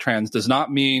saying they're trans does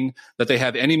not mean that they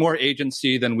have any more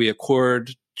agency than we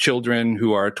accord children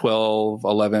who are 12,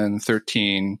 11,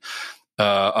 13,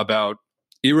 about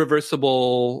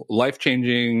irreversible,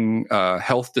 life-changing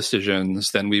health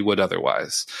decisions than we would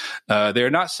otherwise.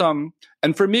 They're not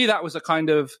and for me, that was a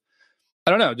kind of, I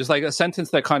don't know, just like a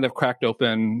sentence that kind of cracked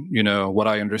open, what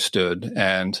I understood.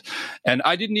 And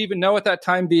I didn't even know at that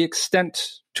time the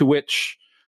extent to which,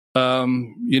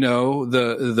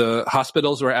 the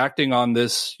hospitals were acting on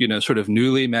this, sort of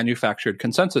newly manufactured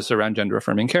consensus around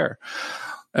gender-affirming care.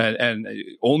 And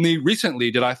only recently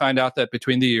did I find out that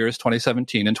between the years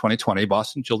 2017 and 2020,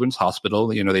 Boston Children's Hospital,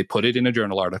 they put it in a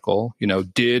journal article,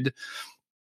 did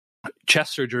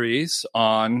chest surgeries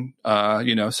on,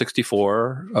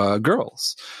 64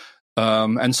 girls.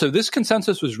 And so this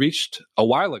consensus was reached a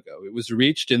while ago. It was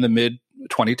reached in the mid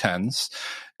 2010s,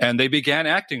 and they began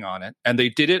acting on it, and they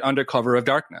did it under cover of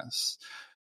darkness.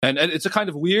 And it's a kind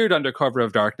of weird undercover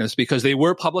of darkness, because they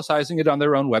were publicizing it on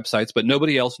their own websites, but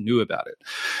nobody else knew about it.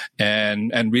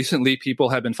 And recently people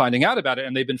have been finding out about it,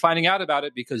 and they've been finding out about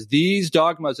it because these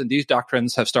dogmas and these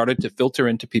doctrines have started to filter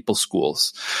into people's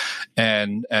schools.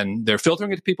 And they're filtering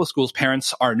into people's schools.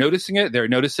 Parents are noticing it. They're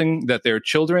noticing that their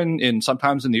children,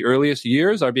 sometimes in the earliest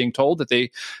years, are being told that they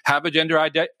have a gender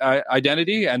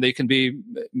identity, and they can be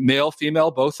male, female,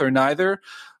 both or neither,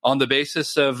 on the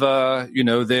basis of,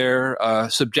 their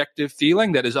subjective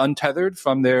feeling that is untethered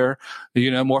from their,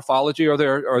 morphology or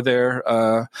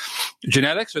their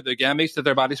genetics or the gametes that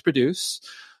their bodies produce.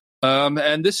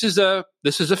 And this is a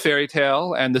fairy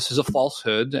tale, and this is a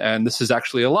falsehood, and this is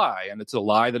actually a lie. And it's a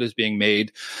lie that is being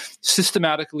made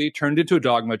systematically, turned into a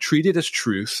dogma, treated as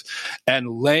truth, and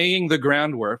laying the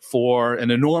groundwork for an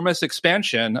enormous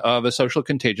expansion of a social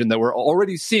contagion that we're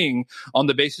already seeing on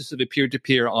the basis of a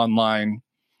peer-to-peer online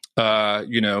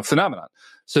phenomenon.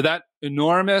 So that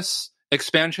enormous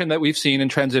expansion that we've seen in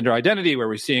transgender identity, where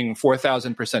we're seeing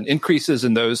 4,000% increases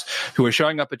in those who are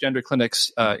showing up at gender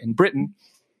clinics in Britain,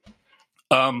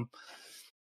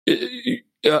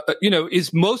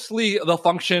 is mostly the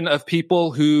function of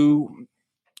people who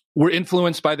were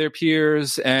influenced by their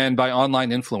peers and by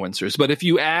online influencers. But if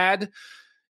you add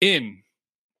in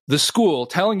the school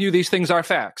telling you these things are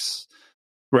facts,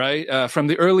 right? From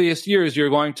the earliest years, you're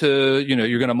going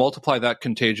to multiply that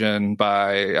contagion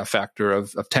by a factor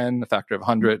of 10, a factor of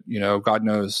 100, God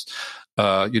knows,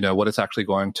 what it's actually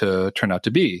going to turn out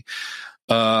to be.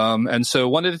 And so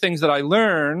one of the things that I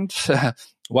learned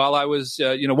while I was,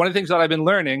 one of the things that I've been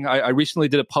learning, I recently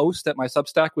did a post at my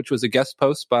Substack, which was a guest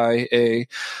post by a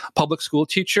public school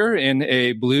teacher in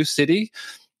a blue city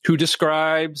who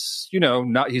describes,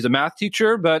 he's a math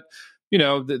teacher, but,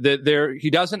 he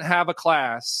doesn't have a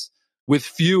class with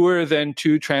fewer than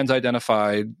 2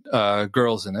 trans-identified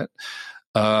girls in it.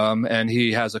 And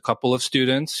he has a couple of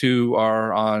students who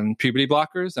are on puberty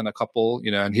blockers and a couple,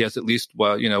 and he has at least,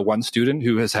 one student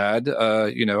who has had,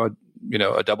 a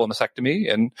double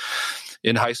mastectomy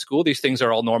in high school. These things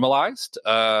are all normalized.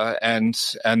 And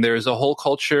there's a whole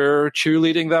culture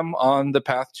cheerleading them on the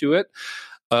path to it.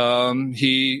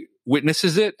 He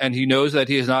witnesses it and he knows that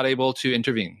he is not able to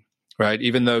intervene, right?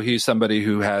 Even though he's somebody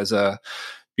who has a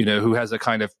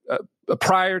kind of a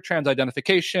prior trans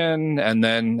identification and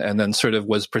then sort of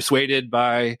was persuaded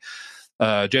by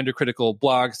gender critical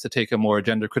blogs to take a more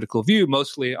gender critical view,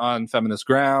 mostly on feminist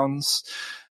grounds.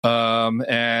 But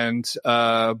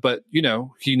he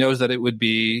knows that it would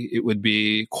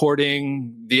be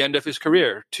courting the end of his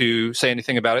career to say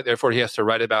anything about it. Therefore, he has to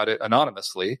write about it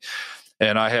anonymously.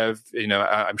 And I have,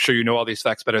 I'm sure you know all these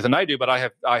facts better than I do, but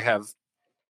I've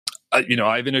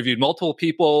interviewed multiple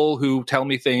people who tell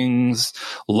me things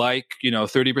like,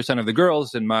 30% of the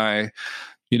girls in my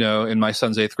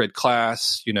son's 8th grade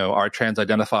class, are trans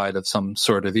identified of some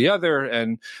sort or the other.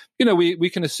 And,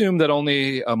 we can assume that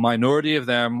only a minority of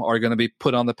them are going to be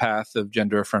put on the path of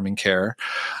gender affirming care.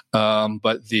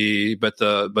 But the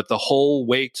whole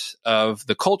weight of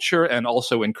the culture and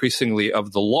also increasingly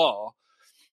of the law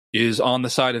is on the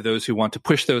side of those who want to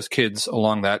push those kids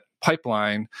along that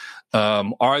pipeline.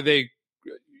 Are they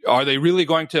really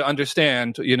going to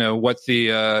understand, what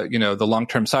the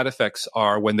long-term side effects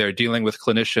are when they're dealing with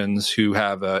clinicians who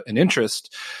have an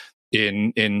interest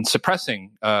in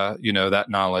suppressing, that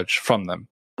knowledge from them?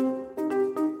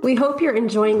 We hope you're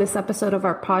enjoying this episode of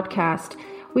our podcast.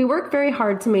 We work very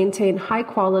hard to maintain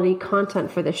high-quality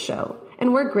content for this show,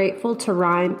 and we're grateful to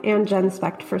Rhyme and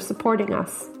GenSpect for supporting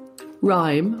us.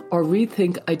 Rhyme, or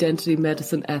Rethink Identity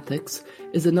Medicine Ethics,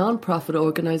 is a non-profit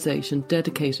organisation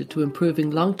dedicated to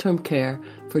improving long-term care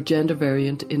for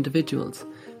gender-variant individuals.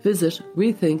 Visit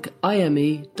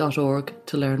rethinkime.org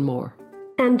to learn more.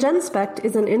 And GenSpect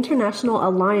is an international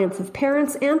alliance of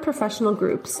parents and professional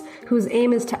groups whose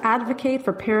aim is to advocate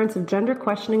for parents of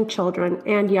gender-questioning children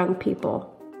and young people.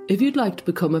 If you'd like to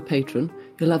become a patron,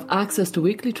 you'll have access to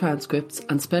weekly transcripts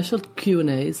and special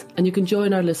Q&As, and you can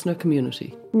join our listener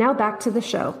community. Now back to the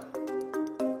show.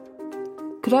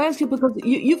 Could I ask you, because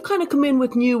you've kind of come in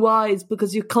with new eyes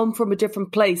because you come from a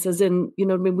different place, as in,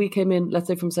 we came in, let's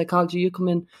say, from psychology, you come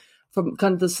in from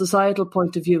kind of the societal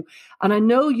point of view. And I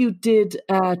know you did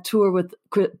a tour with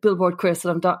Billboard Chris,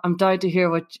 and I'm dying to hear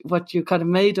what you kind of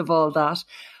made of all that.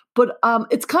 But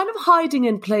it's kind of hiding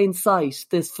in plain sight,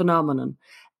 this phenomenon.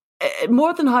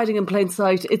 More than hiding in plain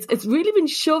sight, it's really been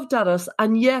shoved at us,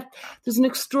 and yet there's an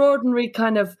extraordinary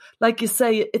kind of, like you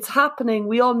say, it's happening,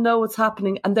 we all know it's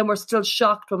happening, and then we're still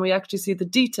shocked when we actually see the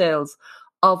details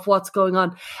of what's going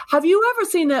on. Have you ever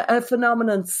seen a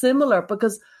phenomenon similar?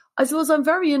 Because I suppose I'm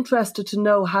very interested to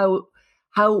know how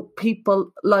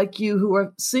people like you who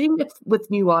are seeing it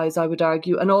with new eyes, I would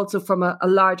argue, and also from a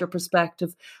larger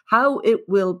perspective, how it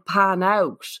will pan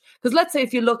out. Because let's say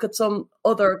if you look at some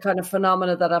other kind of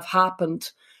phenomena that have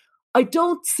happened, I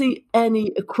don't see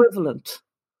any equivalent.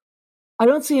 I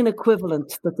don't see an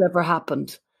equivalent that's ever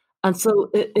happened. And so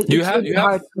it's really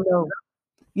hard to know.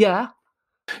 Yeah.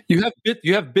 You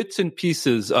have bits and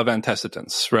pieces of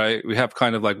antecedents, right? We have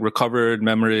kind of like recovered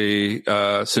memory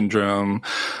syndrome,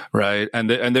 right? And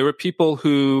there were people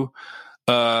who,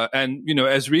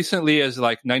 as recently as in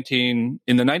the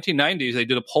 1990s, they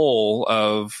did a poll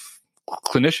of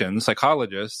clinicians,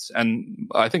 psychologists, and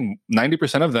I think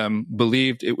 90% of them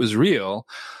believed it was real.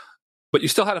 But you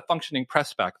still had a functioning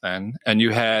press back then, and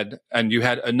you had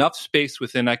enough space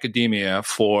within academia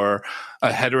for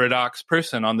a heterodox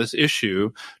person on this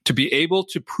issue to be able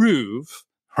to prove,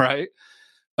 right,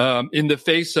 in the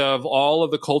face of all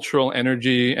of the cultural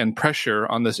energy and pressure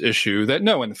on this issue, that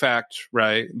no, in fact,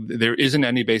 right, there isn't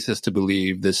any basis to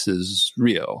believe this is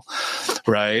real,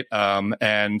 right,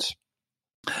 and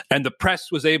the press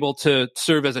was able to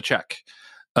serve as a check.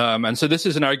 And so this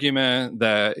is an argument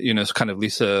that, kind of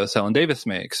Lisa Sellen Davis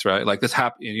makes, right? Like this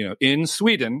happened, in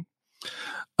Sweden,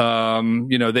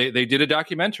 they did a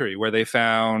documentary where they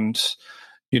found,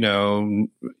 inadequate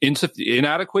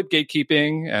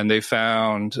gatekeeping, and they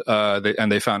found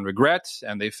regret,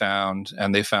 and they found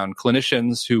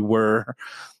clinicians who were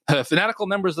fanatical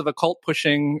members of a cult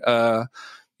pushing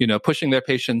their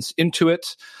patients into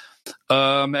it.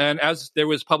 And as there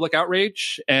was public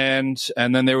outrage, and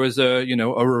then there was a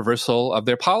reversal of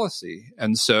their policy.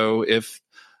 And so if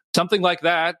something like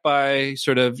that by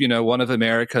sort of, one of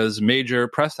America's major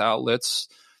press outlets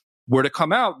were to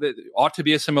come out, that ought to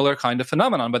be a similar kind of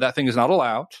phenomenon, but that thing is not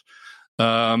allowed.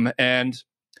 And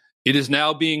it is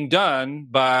now being done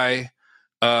by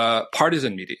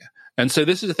partisan media. And so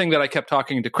this is the thing that I kept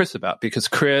talking to Chris about, because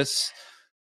Chris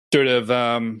sort of,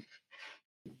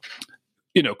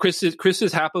 Chris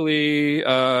is happily,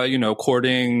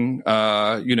 courting,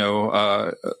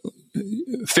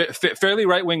 fairly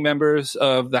right-wing members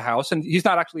of the House, and he's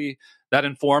not actually that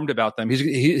informed about them.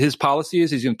 His policy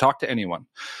is he's going to talk to anyone,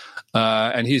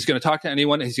 and he's going to talk to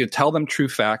anyone. He's going to tell them true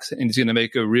facts, and he's going to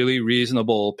make a really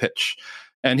reasonable pitch.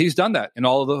 And he's done that in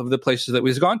all of the places that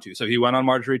he's gone to. So he went on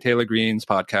Marjorie Taylor Greene's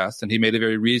podcast, and he made a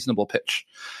very reasonable pitch.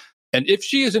 And if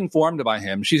she is informed by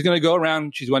him, she's going to go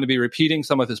around, she's going to be repeating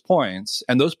some of his points,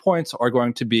 and those points are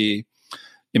going to be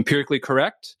empirically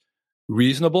correct,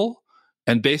 reasonable,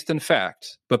 and based in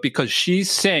fact. But because she's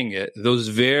saying it, those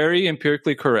very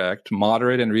empirically correct,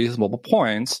 moderate, and reasonable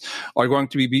points are going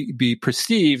to be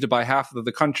perceived by half of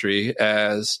the country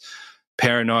as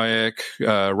paranoid,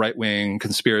 right-wing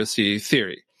conspiracy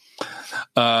theory.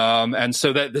 And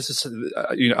so that this is,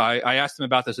 I asked him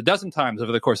about this a dozen times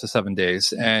over the course of 7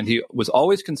 days, and he was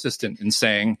always consistent in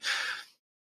saying,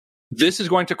 this is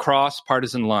going to cross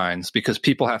partisan lines because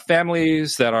people have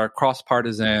families that are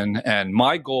cross-partisan, and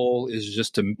my goal is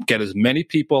just to get as many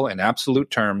people in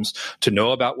absolute terms to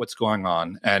know about what's going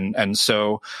on. And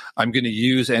so I'm going to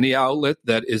use any outlet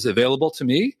that is available to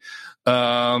me.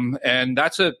 And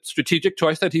that's a strategic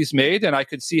choice that he's made, and I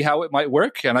could see how it might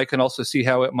work, and I can also see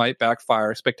how it might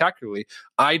backfire spectacularly.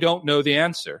 I don't know the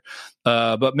answer.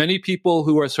 But many people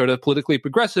who are sort of politically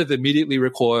progressive immediately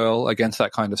recoil against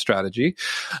that kind of strategy.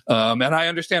 And I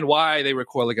understand why they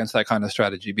recoil against that kind of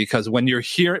strategy, because when you're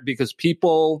here, because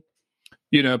because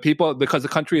the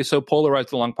country is so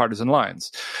polarized along partisan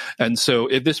lines. And so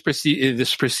if this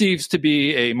perceives to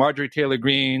be a Marjorie Taylor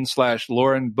Greene /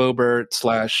 Lauren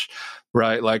Boebert /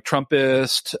 right, like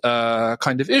Trumpist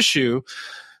kind of issue,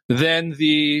 then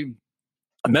the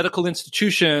medical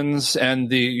institutions and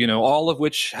the, all of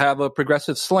which have a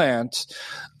progressive slant,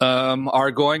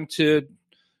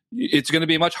 it's going to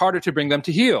be much harder to bring them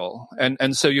to heel.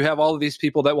 And so you have all of these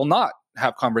people that will not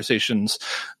have conversations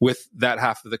with that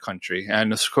half of the country.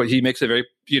 And he makes a very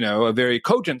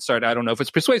cogent sort. I don't know if it's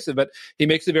persuasive, but he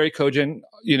makes a very cogent,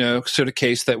 sort of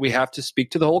case that we have to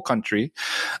speak to the whole country.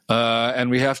 And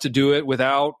we have to do it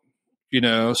without,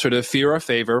 sort of fear or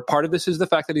favor. Part of this is the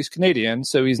fact that he's Canadian,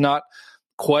 so he's not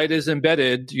quite as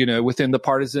embedded, within the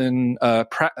partisan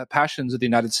passions of the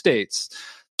United States.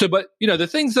 So, but, the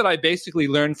things that I basically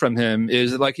learned from him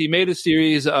is like he made a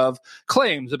series of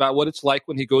claims about what it's like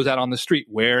when he goes out on the street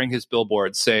wearing his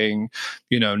billboard saying,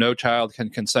 no child can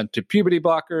consent to puberty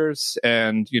blockers,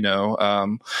 and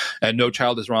no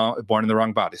child is born in the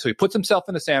wrong body. So he puts himself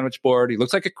in a sandwich board. He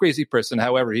looks like a crazy person.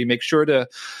 However, he makes sure to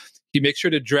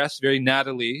dress very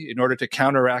nattily in order to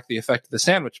counteract the effect of the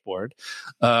sandwich board.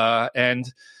 And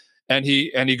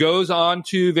he goes on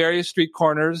to various street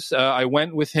corners. I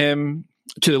went with him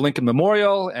to the Lincoln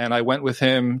Memorial, and I went with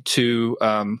him to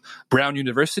Brown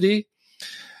University.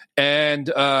 And,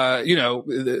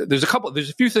 there's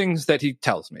a few things that he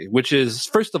tells me, which is,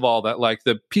 first of all, that like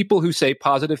the people who say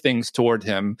positive things toward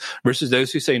him versus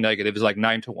those who say negative is like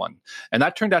 9-1. And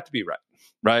that turned out to be right.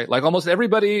 Right? Like almost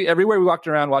everybody, everywhere we walked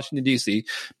around Washington, D.C.,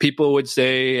 people would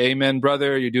say, amen,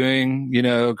 brother, you're doing,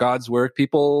 God's work.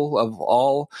 People of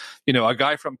all, a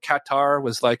guy from Qatar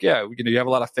was like, yeah, you have a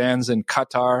lot of fans in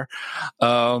Qatar.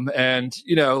 And,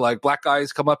 like black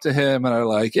guys come up to him and are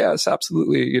like, yes,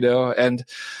 absolutely,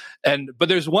 but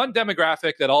there's one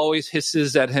demographic that always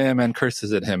hisses at him and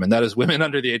curses at him, and that is women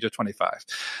under the age of 25.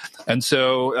 And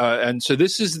so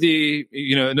this is the,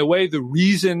 in a way, the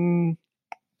reason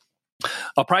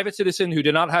a private citizen who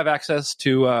did not have access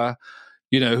to,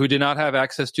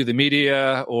 the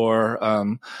media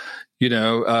or,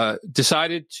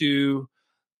 decided to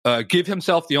give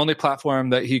himself the only platform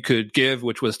that he could give,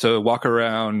 which was to walk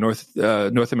around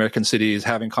North American cities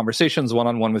having conversations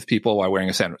one-on-one with people while wearing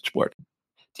a sandwich board.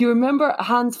 Do you remember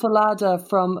Hans Fallada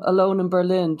from Alone in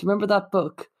Berlin? Do you remember that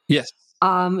book? Yes.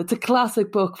 It's a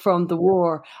classic book from the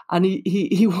war, and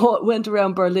he went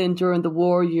around Berlin during the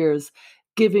war years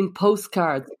giving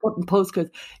postcards, putting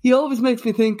postcards. He always makes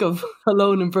me think of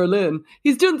Alone in Berlin.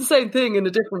 He's doing the same thing in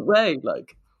a different way,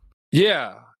 like.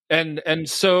 Yeah, and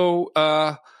so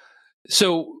the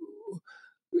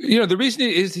reason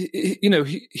is,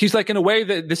 he's like, in a way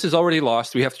that this is already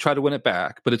lost. We have to try to win it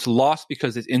back, but it's lost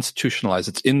because it's institutionalized.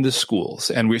 It's in the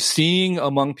schools. And we're seeing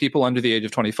among people under the age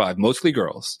of 25, mostly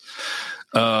girls,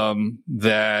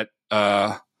 that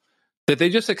they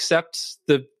just accept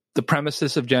the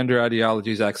premises of gender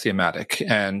ideology is axiomatic.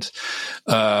 And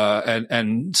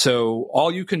so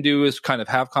all you can do is kind of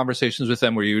have conversations with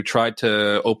them where you try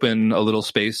to open a little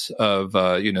space of,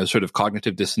 sort of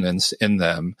cognitive dissonance in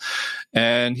them.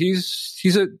 And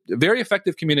he's a very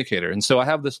effective communicator. And so I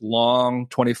have this long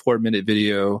 24-minute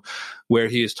video where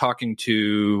he is talking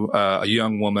to a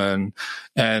young woman,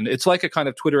 and it's like a kind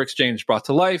of Twitter exchange brought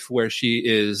to life, where she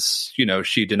is,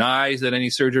 she denies that any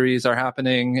surgeries are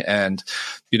happening, and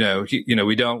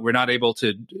we're not able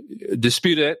to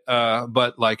dispute it,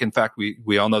 but like, in fact,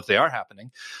 we all know that they are happening,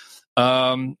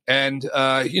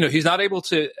 he's not able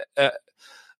to.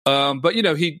 But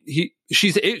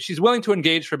she's willing to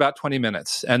engage for about 20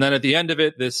 minutes, and then at the end of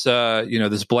it, this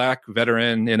black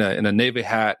veteran in a Navy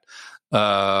hat,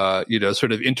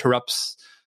 sort of interrupts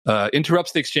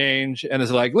the exchange and is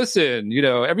like, listen,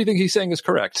 everything he's saying is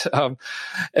correct.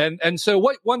 And so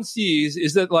what one sees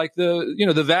is that, like,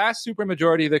 the vast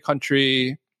supermajority of the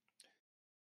country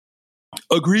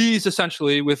agrees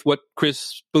essentially with what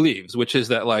Chris believes, which is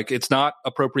that, like, it's not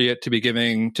appropriate to be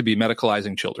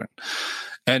medicalizing children.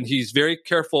 And he's very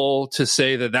careful to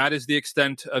say that that is the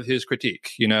extent of his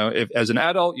critique. If as an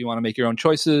adult you want to make your own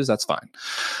choices, that's fine.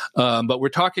 But we're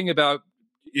talking about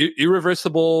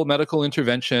irreversible medical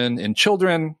intervention in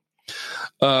children.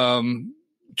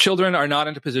 Children are not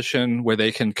in a position where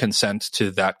they can consent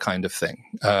to that kind of thing,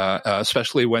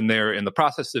 especially when they're in the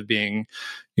process of being,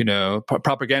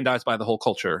 propagandized by the whole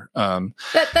culture.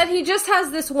 That he just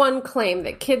has this one claim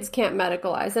that kids can't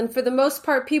medicalize, and for the most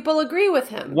part, people agree with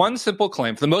him. One simple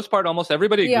claim. For the most part, almost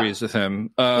everybody agrees with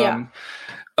him.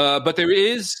 But there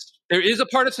is a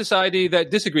part of society that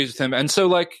disagrees with him, and so,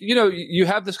 like, you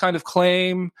have this kind of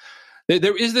claim.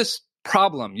 There is this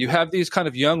problem. You have these kind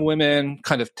of young women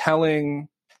kind of telling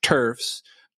TERFs,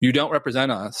 you don't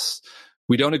represent us.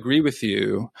 We don't agree with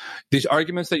you. These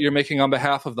arguments that you're making on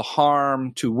behalf of the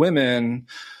harm to women,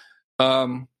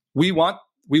 we want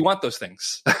those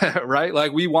things, right?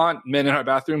 Like, we want men in our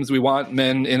bathrooms. We want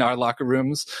men in our locker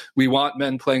rooms. We want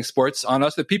men playing sports on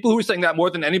us. The people who are saying that more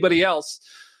than anybody else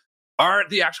are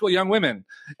the actual young women.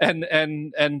 And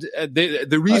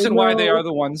the reason why they are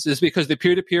the ones is because the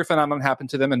peer-to-peer phenomenon happened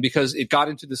to them, and because it got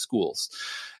into the schools.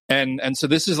 And so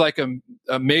this is like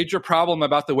a major problem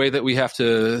about the way that we have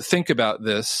to think about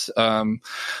this,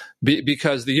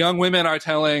 because the young women are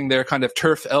telling their kind of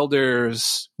TERF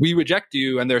elders, we reject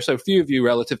you, and there are so few of you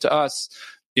relative to us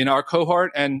in our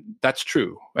cohort, and that's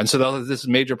true. And so this is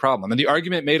a major problem. And the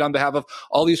argument made on behalf of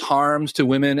all these harms to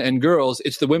women and girls,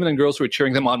 it's the women and girls who are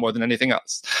cheering them on more than anything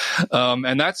else.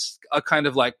 And that's a kind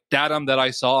of like datum that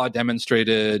I saw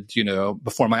demonstrated,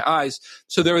 before my eyes.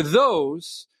 So there are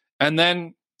those, and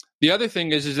then the other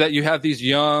thing is that you have these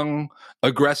young,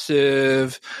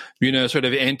 aggressive, sort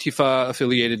of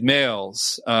Antifa-affiliated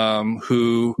males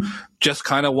who just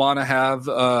kind of want to have,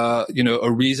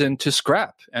 a reason to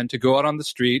scrap and to go out on the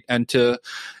street and to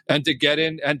get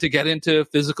into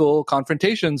physical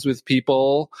confrontations with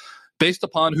people based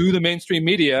upon who the mainstream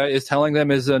media is telling them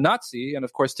is a Nazi. And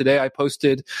of course, today I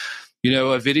posted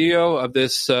a video of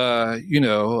this,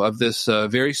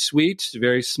 very sweet,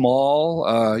 very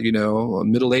small,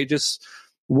 middle-ages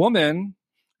woman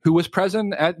who was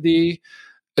present at the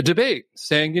debate,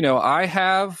 saying, I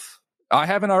have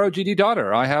an ROGD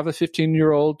daughter. I have a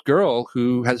 15-year-old girl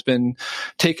who has been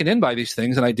taken in by these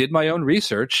things, and I did my own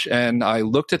research, and I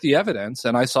looked at the evidence,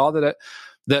 and I saw that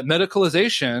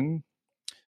medicalization,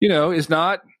 is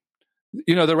not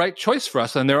the right choice for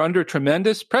us, and they're under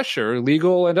tremendous pressure,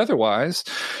 legal and otherwise,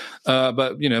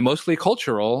 but mostly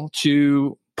cultural,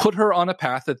 to put her on a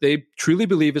path that they truly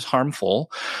believe is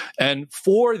harmful. And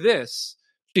for this,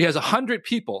 she has 100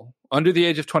 people under the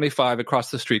age of 25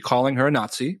 across the street calling her a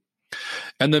Nazi,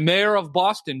 and the mayor of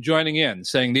Boston joining in,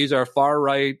 saying these are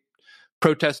far-right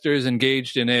protesters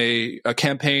engaged in a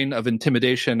campaign of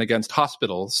intimidation against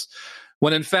hospitals,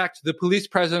 when in fact the police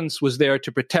presence was there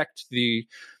to protect the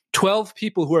 12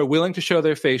 people who are willing to show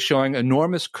their face, showing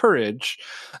enormous courage,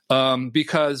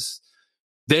 because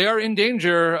they are in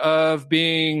danger of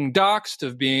being doxxed,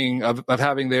 of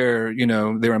having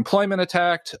their employment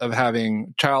attacked, of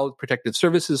having child protective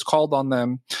services called on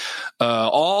them.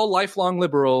 All lifelong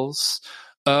liberals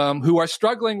who are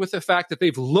struggling with the fact that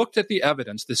they've looked at the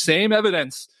evidence, the same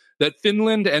evidence that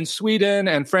Finland and Sweden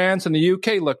and France and the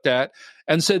UK looked at,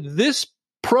 and said this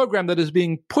program that is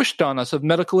being pushed on us of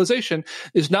medicalization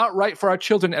is not right for our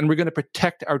children, and we're going to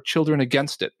protect our children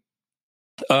against it.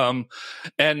 And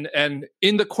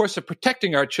in the course of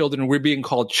protecting our children, we're being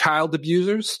called child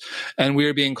abusers, and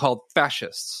we're being called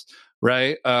fascists,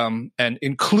 right? And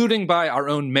including by our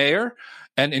own mayor,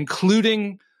 and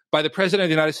including by the President of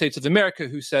the United States of America,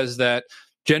 who says that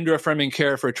gender-affirming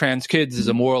care for trans kids is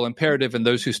a moral imperative, and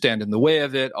those who stand in the way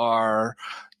of it are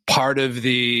part of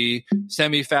the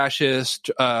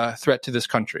semi-fascist threat to this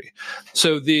country.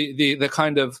 So the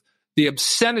kind of the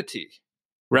obscenity,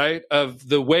 right, of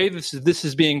the way this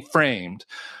is being framed,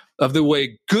 of the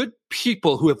way good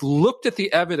people who have looked at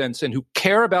the evidence and who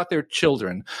care about their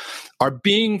children are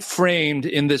being framed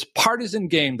in this partisan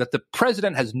game that the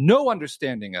president has no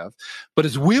understanding of, but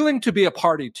is willing to be a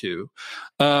party to,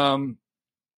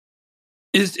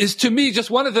 is to me just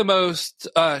one of the most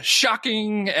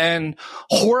shocking and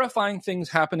horrifying things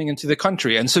happening into the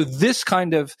country. And so this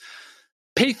kind of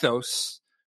pathos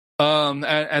and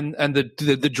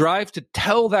the drive to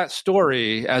tell that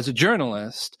story as a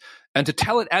journalist, and to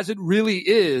tell it as it really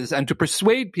is, and to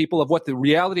persuade people of what the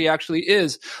reality actually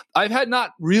is. I've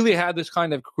not really had this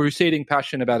kind of crusading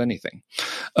passion about anything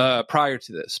prior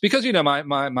to this, because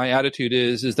my attitude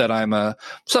is that I'm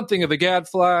something of a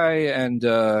gadfly, and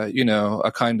a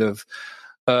kind of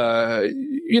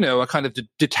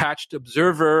detached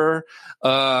observer,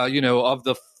 of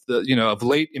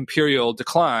late imperial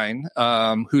decline,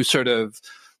 who sort of,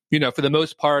 for the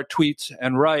most part, tweets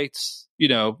and writes,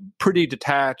 pretty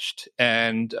detached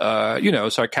and,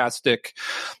 sarcastic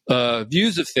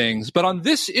views of things. But on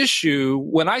this issue,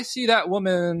 when I see that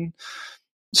woman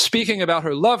speaking about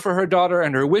her love for her daughter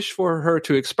and her wish for her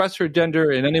to express her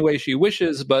gender in any way she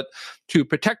wishes, but to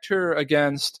protect her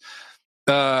against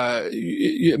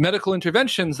medical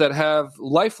interventions that have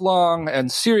lifelong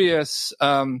and serious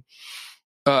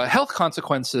health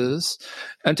consequences,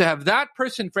 and to have that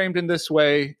person framed in this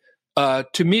way,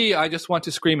 to me, I just want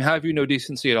to scream, have you no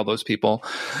decency at all those people?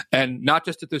 And not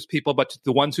just at those people, but to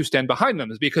the ones who stand behind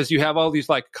them, is because you have all these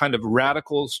kind of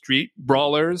radical street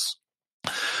brawlers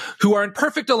who are in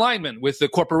perfect alignment with the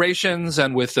corporations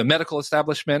and with the medical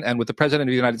establishment and with the president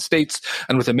of the United States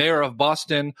and with the mayor of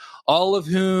Boston, all of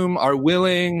whom are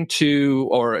willing to,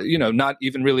 or, not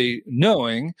even really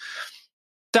knowing,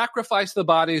 sacrifice the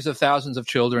bodies of thousands of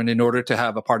children in order to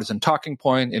have a partisan talking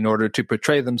point, in order to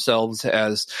portray themselves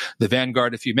as the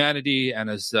vanguard of humanity and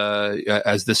as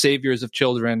the saviors of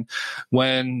children,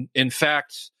 when in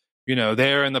fact,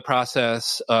 they're in the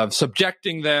process of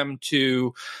subjecting them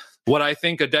to what I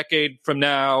think a decade from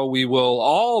now we will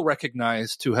all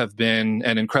recognize to have been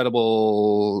an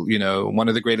incredible, one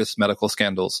of the greatest medical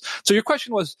scandals. So your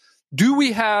question was, do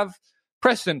we have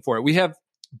precedent for it? We have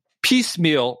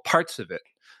piecemeal parts of it,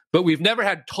 but we've never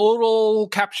had total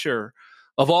capture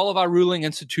of all of our ruling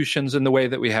institutions in the way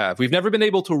that we have. We've never been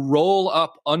able to roll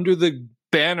up under the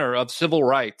banner of civil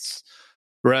rights,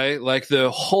 right? Like the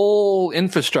whole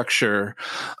infrastructure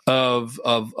of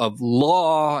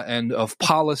law and of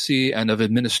policy and of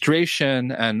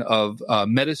administration and of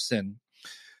medicine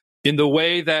in the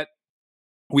way that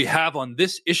we have on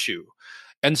this issue.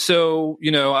 And so,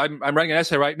 I'm writing an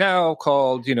essay right now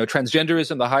called,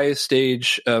 Transgenderism, the Highest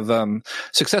Stage of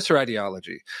Successor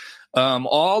Ideology.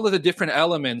 All of the different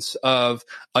elements of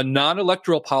a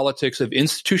non-electoral politics of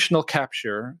institutional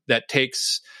capture that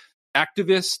takes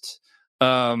activist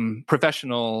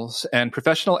professionals and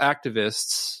professional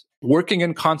activists working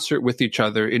in concert with each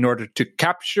other in order to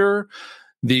capture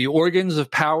the organs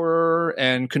of power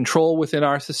and control within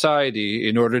our society,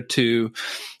 in order to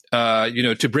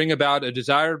to bring about a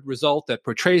desired result that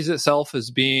portrays itself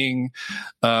as being,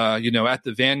 at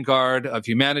the vanguard of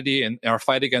humanity and our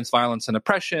fight against violence and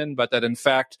oppression, but that in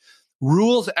fact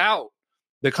rules out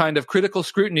the kind of critical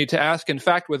scrutiny to ask, in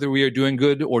fact, whether we are doing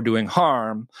good or doing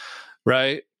harm,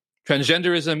 right?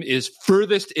 Transgenderism is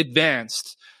furthest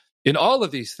advanced in all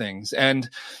of these things. And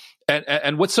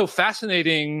what's so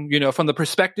fascinating, from the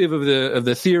perspective of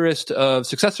the theorist of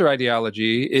successor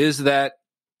ideology, is that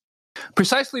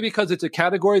precisely because it's a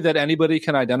category that anybody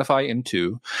can identify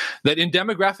into, that in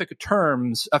demographic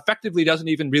terms effectively doesn't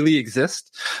even really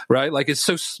exist, right? Like it's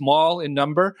so small in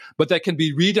number, but that can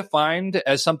be redefined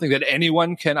as something that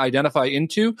anyone can identify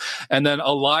into and then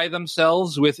ally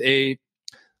themselves with a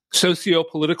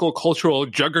socio-political cultural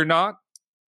juggernaut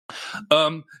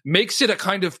makes it a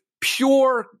kind of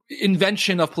pure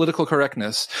invention of political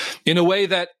correctness in a way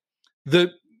that the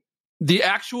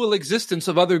actual existence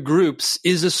of other groups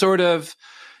is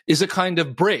a kind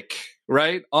of break,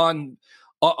 right, on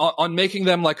making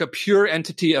them like a pure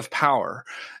entity of power.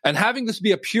 And having this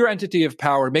be a pure entity of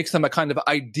power makes them a kind of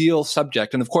ideal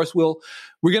subject. And of course, we're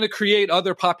going to create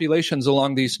other populations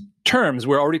along these terms.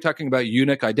 We're already talking about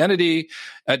eunuch identity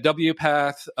at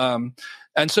WPATH.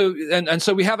 And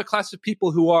so we have a class of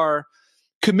people who are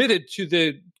committed to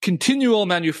the continual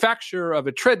manufacture of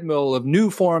a treadmill of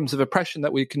new forms of oppression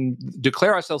that we can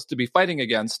declare ourselves to be fighting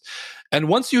against. And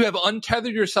once you have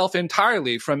untethered yourself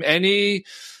entirely from any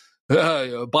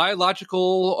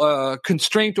biological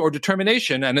constraint or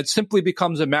determination, and it simply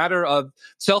becomes a matter of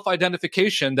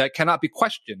self-identification that cannot be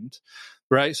questioned,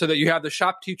 right? So that you have the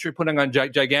shop teacher putting on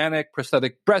gigantic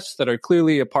prosthetic breasts that are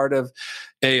clearly a part of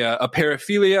a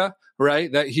paraphilia,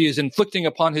 right, that he is inflicting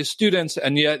upon his students,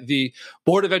 and yet the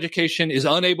Board of Education is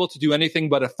unable to do anything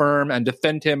but affirm and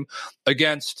defend him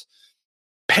against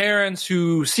parents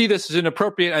who see this as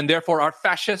inappropriate and therefore are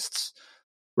fascists,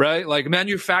 right? Like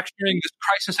manufacturing this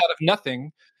crisis out of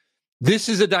nothing. This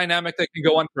is a dynamic that can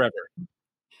go on forever.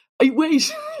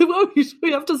 Wait,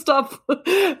 we have to stop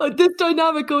this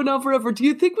dynamic going on forever. Do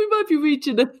you think we might be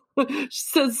reaching it?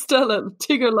 Says Stella,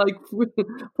 Tigger-like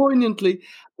poignantly.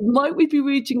 Might we be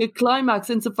reaching a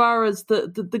climax insofar as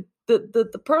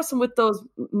the person with those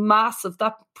massive,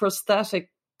 that prosthetic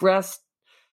breast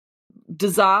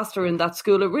disaster in that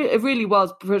school? It really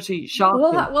was pretty shocking.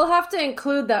 We'll have to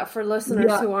include that for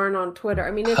listeners who aren't on Twitter.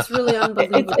 I mean, it's really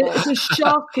unbelievable. It's a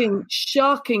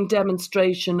shocking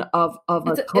demonstration of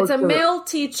it's a male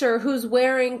teacher who's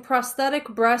wearing prosthetic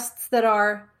breasts that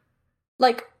are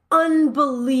like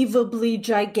unbelievably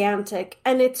gigantic,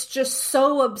 and it's just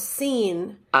so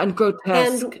obscene and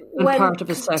grotesque and part of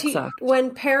a sex act.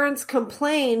 When parents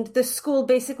complained, the school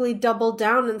basically doubled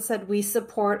down and said, we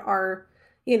support our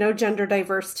gender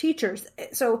diverse teachers.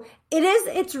 So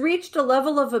it's reached a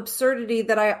level of absurdity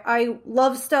that I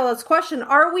love Stella's question.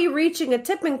 Are we reaching a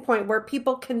tipping point where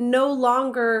people can no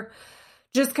longer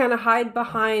just kind of hide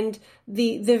behind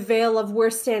the veil of we're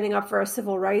standing up for our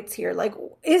civil rights here? Like,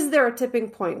 is there a tipping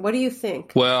point? What do you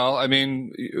think? Well, I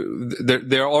mean,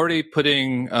 they're already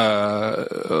putting,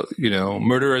 murderers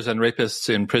and rapists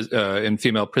in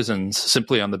female prisons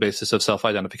simply on the basis of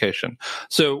self-identification.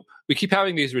 So we keep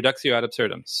having these reductio ad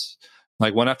absurdums,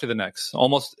 like one after the next.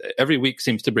 Almost every week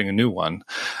seems to bring a new one.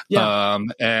 Yeah.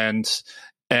 And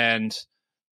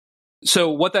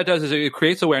so what that does is it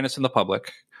creates awareness in the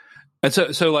public. And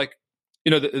so like,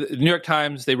 the New York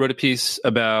Times, they wrote a piece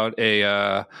about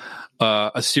a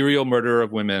serial murderer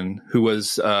of women who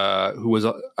was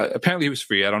apparently he was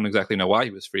free. I don't exactly know why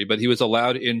he was free, but he was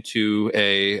allowed into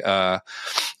a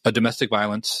domestic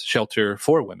violence shelter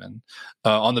for women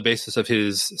on the basis of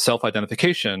his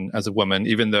self-identification as a woman,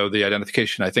 even though the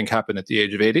identification, I think, happened at the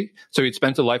age of 80. So he'd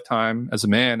spent a lifetime as a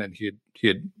man, and he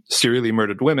had serially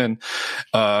murdered women,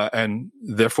 and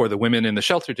therefore the women in the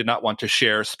shelter did not want to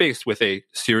share space with a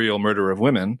serial murderer of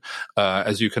women.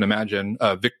 As you can imagine,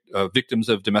 victims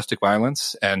of domestic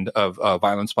violence and of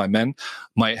violence by men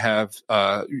might have,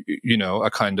 a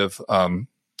kind of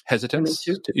hesitance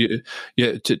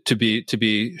to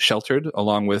be sheltered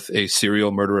along with a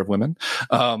serial murderer of women.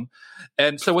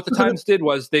 And so what the Times did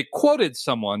was they quoted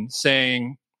someone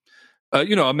saying,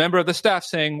 a member of the staff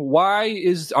saying, why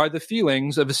are the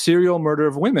feelings of a serial murder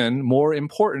of women more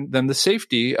important than the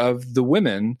safety of the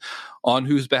women on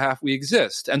whose behalf we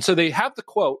exist? And so they have the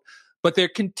quote, but they're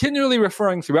continually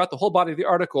referring throughout the whole body of the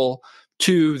article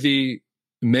to the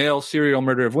male serial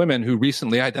murder of women who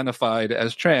recently identified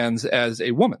as trans as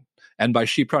a woman and by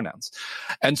she pronouns.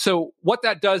 And so what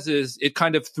that does is it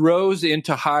kind of throws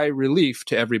into high relief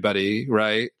to everybody,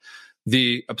 right,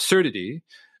 the absurdity,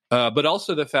 but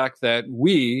also the fact that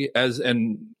we, as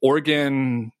an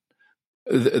organ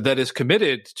that is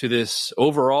committed to this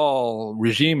overall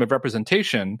regime of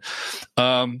representation,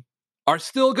 are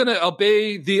still going to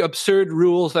obey the absurd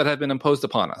rules that have been imposed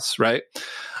upon us, right?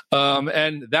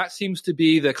 And that seems to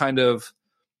be the kind of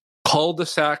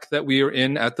cul-de-sac that we are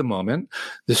in at the moment.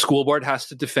 The school board has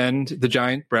to defend the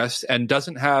giant breast and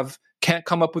can't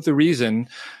come up with a reason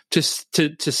to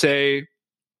say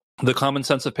the common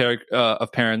sense of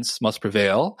parents must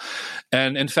prevail.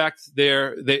 And in fact,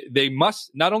 they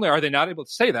must, not only are they not able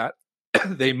to say that,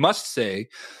 they must say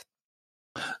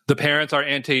the parents are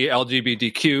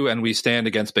anti-LGBTQ and we stand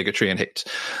against bigotry and hate,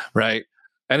 right?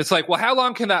 And it's like, well, how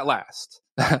long can that last?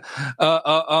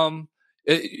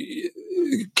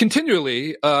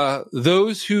 Continually,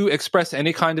 those who express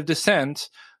any kind of dissent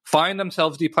find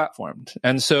themselves deplatformed.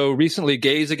 And so recently,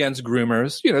 Gays Against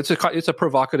Groomers, it's a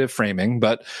provocative framing,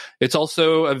 but it's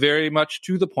also a very much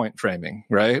to the point framing,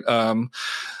 right?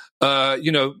 PayPal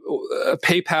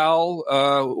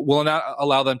will not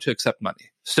allow them to accept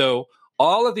money. So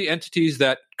all of the entities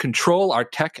that control our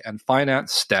tech and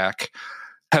finance stack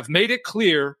have made it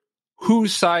clear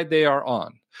whose side they are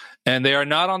on. And they are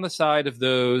not on the side of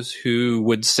those who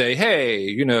would say,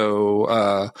 hey,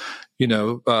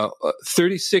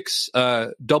 36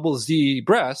 double Z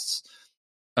breasts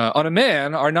on a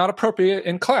man are not appropriate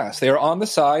in class. They are on the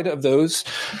side of those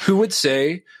who would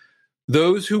say,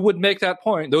 those who would make that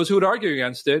point, those who would argue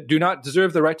against it, do not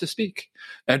deserve the right to speak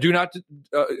and do not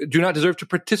deserve to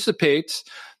participate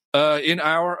in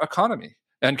our economy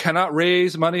and cannot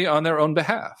raise money on their own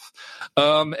behalf.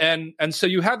 And so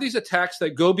you have these attacks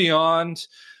that go beyond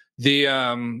the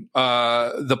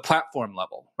platform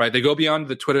level, right? They go beyond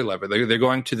the Twitter level. They're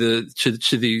going to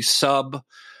the sub.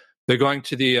 They're going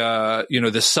to the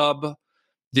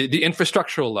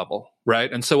infrastructural level,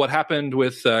 right? And so what happened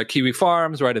with Kiwi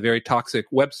Farms, right? A very toxic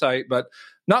website, but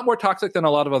not more toxic than a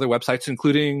lot of other websites,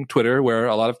 including Twitter, where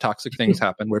a lot of toxic things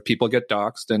happen, where people get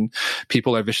doxxed and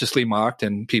people are viciously mocked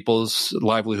and people's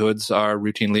livelihoods are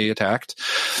routinely attacked.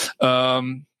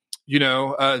 So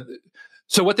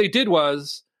what they did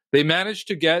was they managed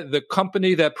to get the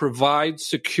company that provides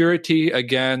security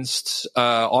against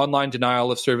online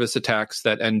denial of service attacks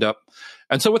that end up.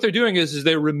 And so what they're doing is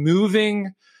they're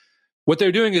removing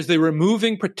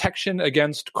protection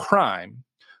against crime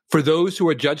for those who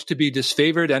are judged to be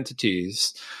disfavored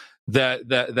entities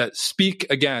that speak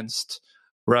against,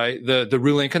 right, the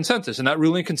ruling consensus. And that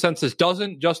ruling consensus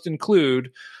doesn't just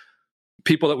include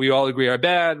people that we all agree are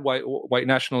bad, white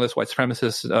nationalists, white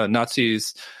supremacists,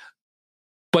 Nazis,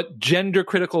 but gender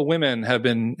critical women have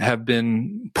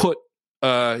been put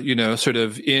sort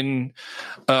of in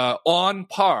on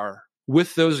par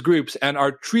with those groups and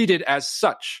are treated as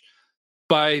such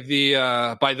by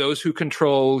those who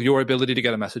control your ability to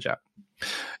get a message out.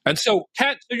 And so,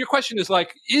 Kat, so your question is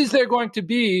like, is there going to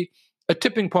be a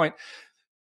tipping point?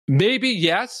 Maybe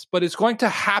yes, but it's going to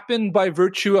happen by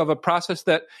virtue of a process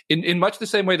that, in much the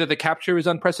same way that the capture is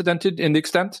unprecedented in the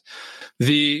extent,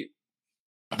 the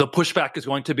pushback is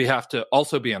going to have to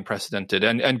also be unprecedented,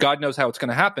 and God knows how it's going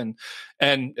to happen.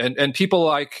 And people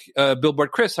like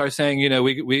Billboard Chris are saying,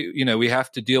 we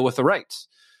have to deal with the rights.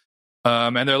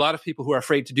 And there are a lot of people who are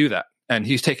afraid to do that. And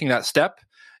he's taking that step.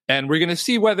 And we're going to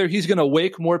see whether he's going to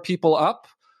wake more people up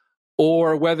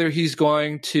or whether he's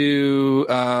going to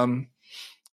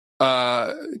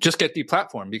just get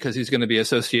deplatformed because he's going to be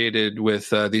associated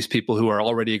with these people who are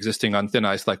already existing on thin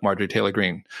ice, like Marjorie Taylor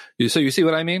Greene. So you see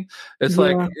what I mean? It's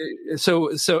like,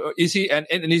 so is he, and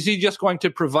is he just going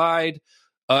to provide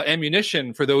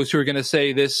ammunition for those who are going to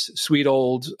say this sweet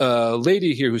old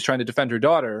lady here who's trying to defend her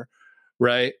daughter,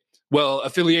 right? Well,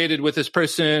 affiliated with this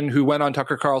person who went on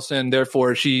Tucker Carlson,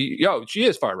 therefore she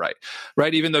is far right,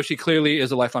 right? Even though she clearly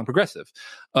is a lifelong progressive.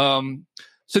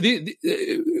 So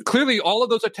clearly all of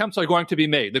those attempts are going to be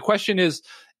made. The question is,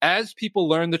 as people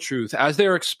learn the truth, as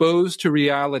they're exposed to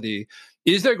reality,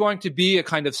 is there going to be a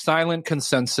kind of silent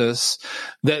consensus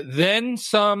that then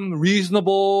some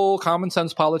reasonable common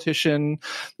sense politician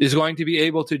is going to be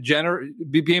able to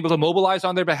be able to mobilize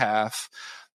on their behalf,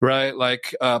 right?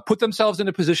 Like put themselves in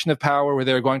a position of power where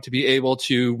they're going to be able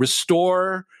to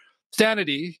restore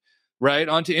sanity, right,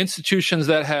 onto institutions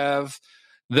that have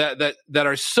that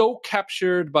are so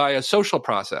captured by a social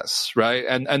process, right?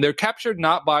 And they're captured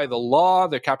not by the law,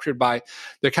 they're captured by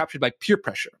peer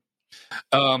pressure.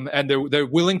 And they're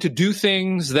willing to do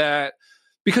things that,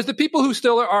 because the people who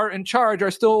still are in charge are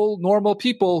still normal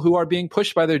people who are being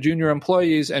pushed by their junior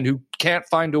employees and who can't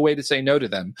find a way to say no to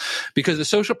them, because the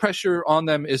social pressure on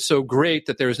them is so great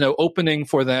that there is no opening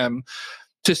for them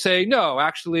to say, no,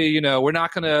 actually, we're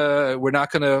not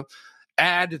gonna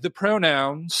add the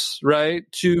pronouns, right,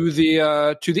 to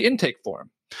the intake form.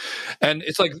 And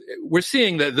it's like we're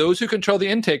seeing that those who control the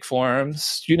intake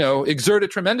forms, exert a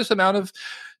tremendous amount of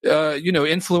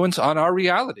influence on our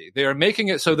reality. They are making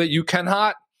it so that you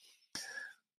cannot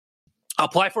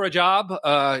apply for a job,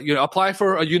 apply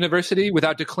for a university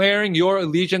without declaring your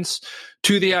allegiance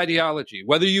to the ideology.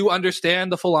 Whether you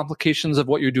understand the full implications of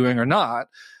what you're doing or not,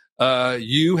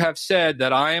 you have said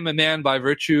that I am a man by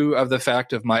virtue of the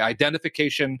fact of my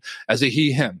identification as a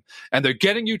he, him. And they're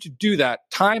getting you to do that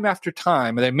time after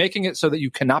time. And they're making it so that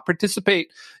you cannot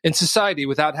participate in society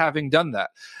without having done that.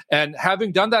 And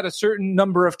having done that a certain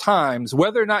number of times,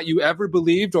 whether or not you ever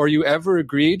believed or you ever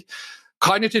agreed,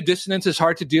 cognitive dissonance is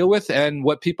hard to deal with, and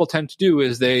what people tend to do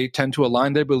is they tend to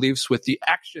align their beliefs with the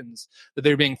actions that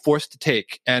they're being forced to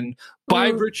take. And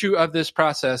by virtue of this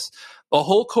process, a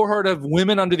whole cohort of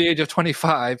women under the age of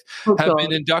 25 have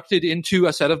been inducted into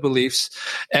a set of beliefs.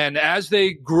 And as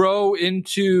they grow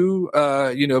into,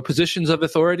 positions of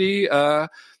authority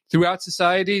throughout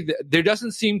society, there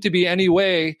doesn't seem to be any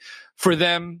way for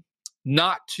them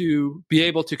not to be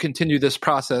able to continue this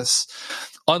process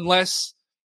unless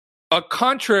a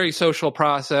contrary social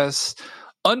process,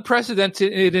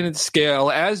 unprecedented in its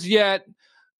scale, as yet,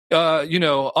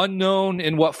 unknown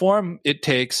in what form it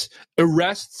takes,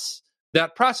 arrests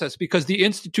that process, because the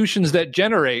institutions that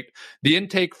generate the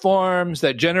intake forms,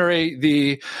 that generate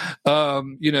the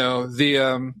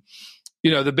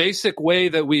basic way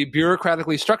that we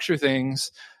bureaucratically structure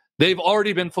things, they've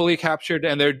already been fully captured,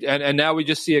 and now we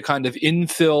just see a kind of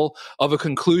infill of a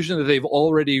conclusion that they've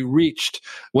already reached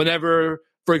whenever,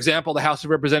 for example, the House of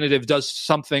Representatives does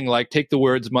something like take the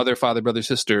words mother, father, brother,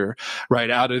 sister, right,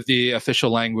 out of the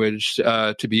official language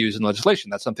to be used in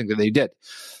legislation. That's something that they did.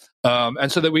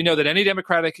 And so that we know that any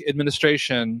Democratic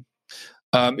administration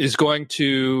is going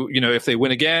to, if they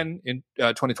win again in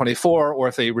 2024, or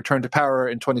if they return to power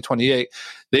in 2028,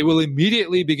 they will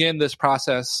immediately begin this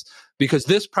process, because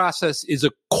this process is a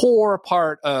core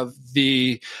part of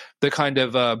the kind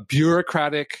of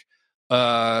bureaucratic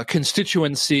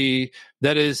constituency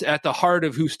that is at the heart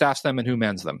of who staffs them and who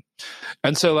mans them.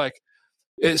 And so a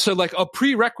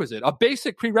prerequisite, a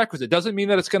basic prerequisite, doesn't mean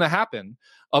that it's going to happen,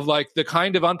 of like the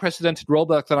kind of unprecedented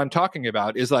rollback that I'm talking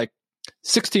about is like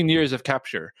 16 years of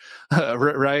capture,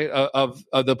 right, of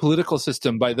the political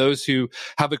system by those who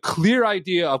have a clear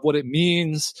idea of what it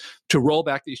means to roll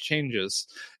back these changes,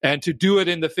 and to do it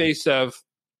in the face of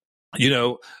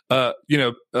being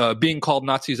called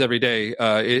Nazis every day,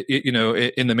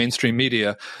 in the mainstream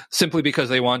media, simply because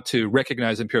they want to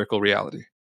recognize empirical reality.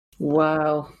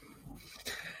 Wow.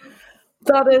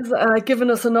 That is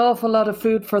giving us an awful lot of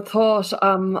food for thought.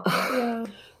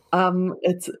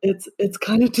 It's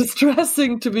kind of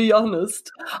distressing, to be honest.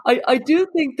 I do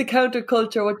think the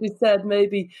counterculture, what you said,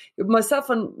 maybe myself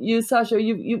and you, Sasha,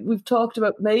 we've talked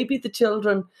about maybe the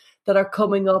children that are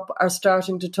coming up are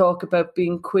starting to talk about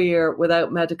being queer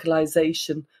without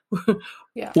medicalization.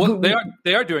 Yeah. Well,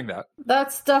 they are doing that.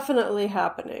 That's definitely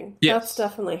happening. Yes. That's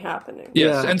definitely happening.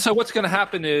 Yes. Yeah. And so what's going to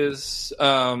happen is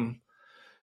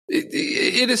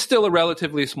it is still a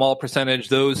relatively small percentage,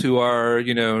 those who are,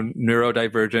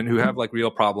 neurodivergent, who have like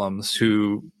real problems,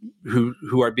 who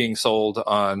are being sold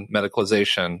on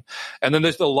medicalization. And then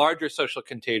there's the larger social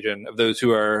contagion of those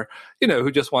who are,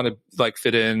 who just want to like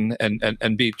fit in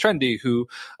and be trendy, who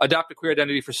adopt a queer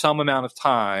identity for some amount of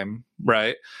time,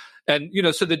 right? And,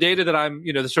 so the data that I'm,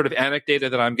 the sort of anecdata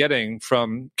that I'm getting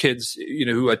from kids,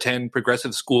 who attend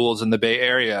progressive schools in the Bay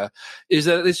Area is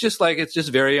that it's just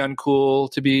very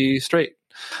uncool to be straight.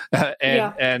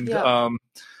 And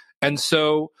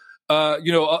so,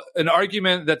 an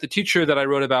argument that the teacher that I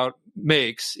wrote about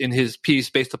makes in his piece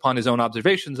based upon his own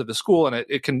observations of the school, and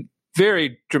it can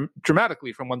vary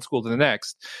dramatically from one school to the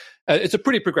next. It's a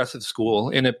pretty progressive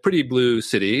school in a pretty blue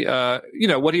city.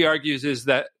 What he argues is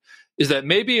that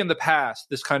maybe in the past,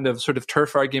 this kind of sort of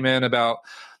turf argument about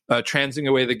transing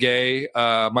away the gay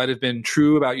might have been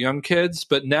true about young kids.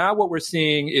 But now what we're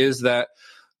seeing is that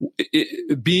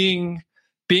being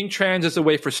trans is a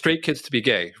way for straight kids to be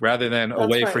gay rather than a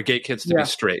way for gay kids to be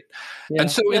straight. Yeah.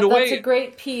 And so in a way, that's a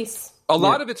great piece. A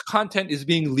lot of its content is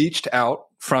being leached out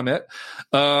from it.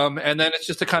 And then it's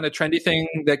just a kind of trendy thing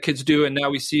that kids do. And now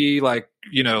we see like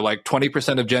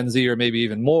 20% of Gen Z or maybe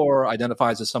even more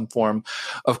identifies as some form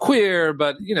of queer,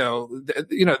 but,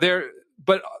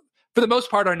 but for the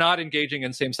most part are not engaging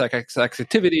in same-sex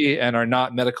activity and are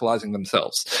not medicalizing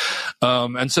themselves.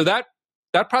 And so that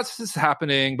process is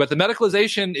happening, but the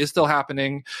medicalization is still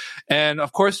happening. And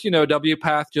of course,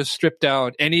 WPATH just stripped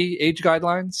out any age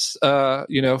guidelines,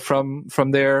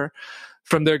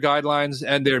 from their guidelines,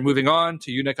 and they're moving on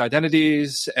to unique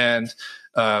identities, and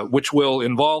which will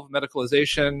involve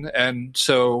medicalization. And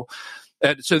so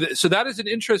that is an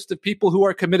interest of people who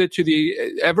are committed to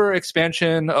the ever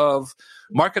expansion of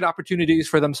market opportunities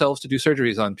for themselves to do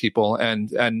surgeries on people, and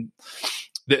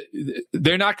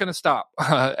they're not going to stop,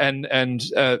 and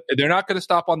they're not going to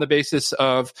stop on the basis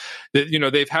of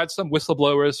that. They've had some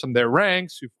whistleblowers from their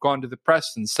ranks who've gone to the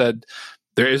press and said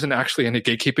there isn't actually any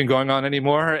gatekeeping going on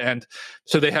anymore, and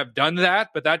so they have done that.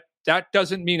 But that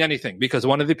doesn't mean anything, because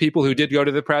one of the people who did go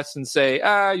to the press and say,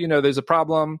 there's a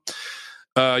problem.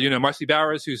 Marcy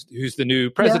Bowers, who's the new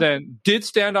president, did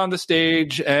stand on the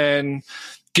stage and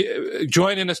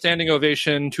join in a standing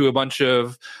ovation to a bunch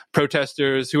of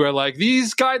protesters who are like,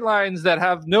 these guidelines that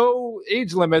have no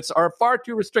age limits are far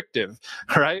too restrictive,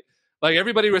 right? Like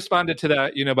everybody responded to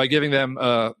that, by giving them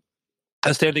a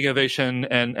standing ovation,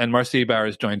 and Marcy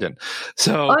Bowers joined in.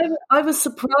 So I was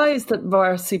surprised that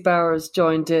Marcy Bowers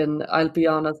joined in. I'll be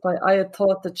honest. I had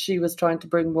thought that she was trying to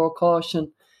bring more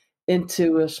caution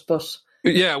into it, but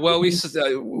yeah, well,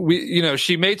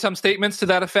 she made some statements to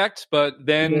that effect, but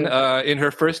then in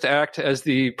her first act as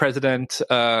the president,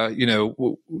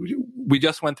 we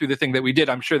just went through the thing that we did.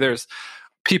 I'm sure there's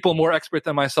people more expert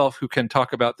than myself who can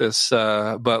talk about this,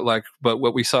 but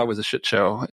what we saw was a shit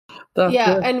show.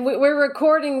 And we're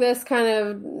recording this kind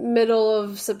of middle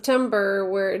of September,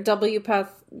 where WPATH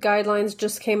guidelines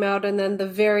just came out, and then the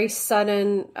very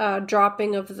sudden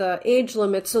dropping of the age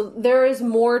limit. So there is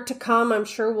more to come. I'm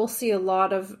sure we'll see a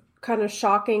lot of kind of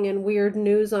shocking and weird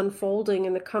news unfolding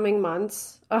in the coming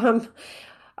months.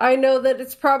 I know that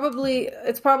it's probably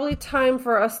time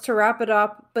for us to wrap it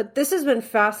up, but this has been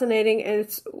fascinating, and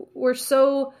we're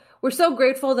so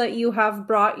grateful that you have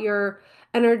brought your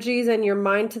energies and your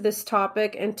mind to this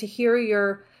topic, and to hear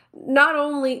your not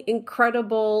only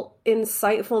incredible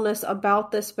insightfulness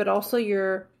about this, but also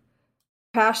your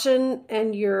passion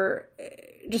and your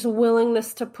just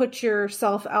willingness to put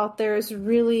yourself out there is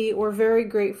really, we're very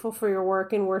grateful for your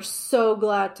work, and we're so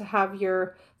glad to have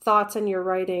your thoughts and your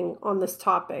writing on this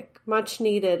topic. Much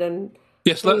needed. And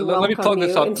yes, let me plug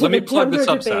this up. Let me plug the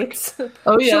Substack.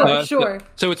 Oh yeah, sure.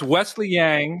 So it's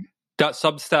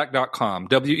wesleyyang.substack.com,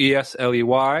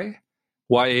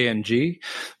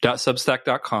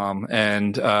 WesleyYang.substack.com,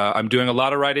 and I'm doing a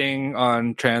lot of writing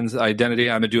on trans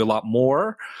identity. I'm going to do a lot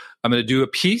more. I'm going to do a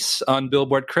piece on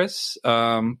Billboard Chris,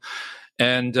 and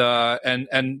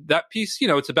that piece,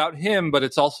 it's about him, but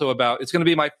it's also it's going to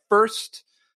be my first,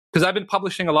 because I've been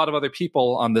publishing a lot of other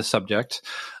people on this subject.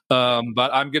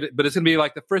 But it's going to be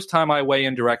like the first time I weigh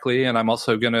in directly, and I'm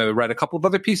also going to write a couple of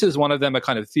other pieces. One of them, a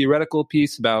kind of theoretical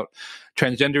piece about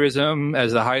transgenderism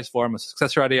as the highest form of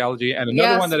successor ideology, and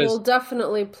another one that we'll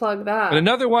definitely plug that. And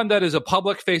another one that is a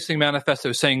public-facing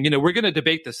manifesto saying, we're going to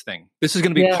debate this thing. This is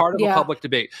going to be part of a public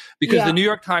debate, because the New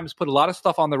York Times put a lot of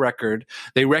stuff on the record.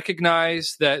 They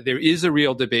recognize that there is a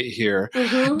real debate here,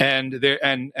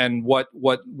 and what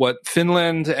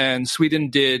Finland and Sweden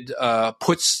did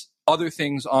puts other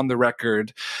things on the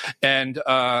record, and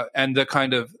the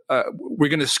kind of we're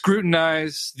going to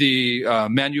scrutinize the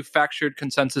manufactured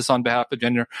consensus on behalf of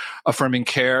gender affirming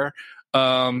care,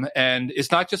 and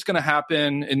it's not just going to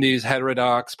happen in these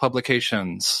heterodox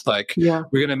publications. We're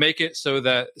going to make it so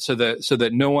that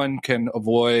no one can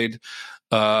avoid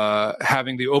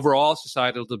having the overall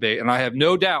societal debate. And I have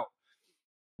no doubt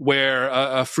where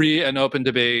a free and open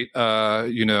debate,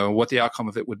 what the outcome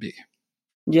of it would be.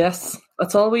 Yes,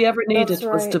 that's all we ever needed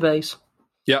was debate.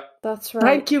 Yeah, that's right.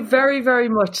 Thank you very, very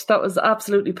much. That was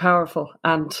absolutely powerful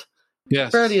and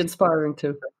fairly inspiring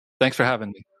too. Thanks for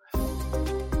having me.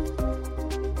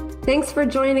 Thanks for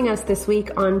joining us this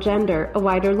week on Gender, A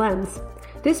Wider Lens.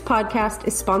 This podcast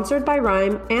is sponsored by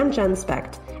Rhyme and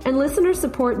GenSpect, and listener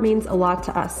support means a lot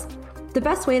to us. The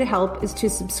best way to help is to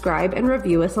subscribe and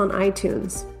review us on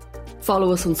iTunes.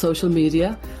 Follow us on social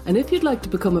media, and if you'd like to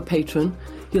become a patron,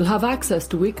 you'll have access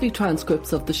to weekly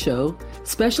transcripts of the show,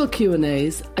 special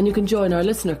Q&As, and you can join our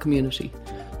listener community.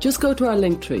 Just go to our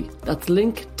Linktree. That's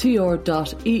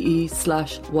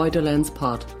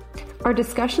linktr.ee/widerlenspod. Our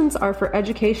discussions are for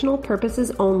educational purposes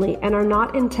only and are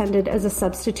not intended as a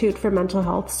substitute for mental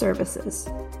health services.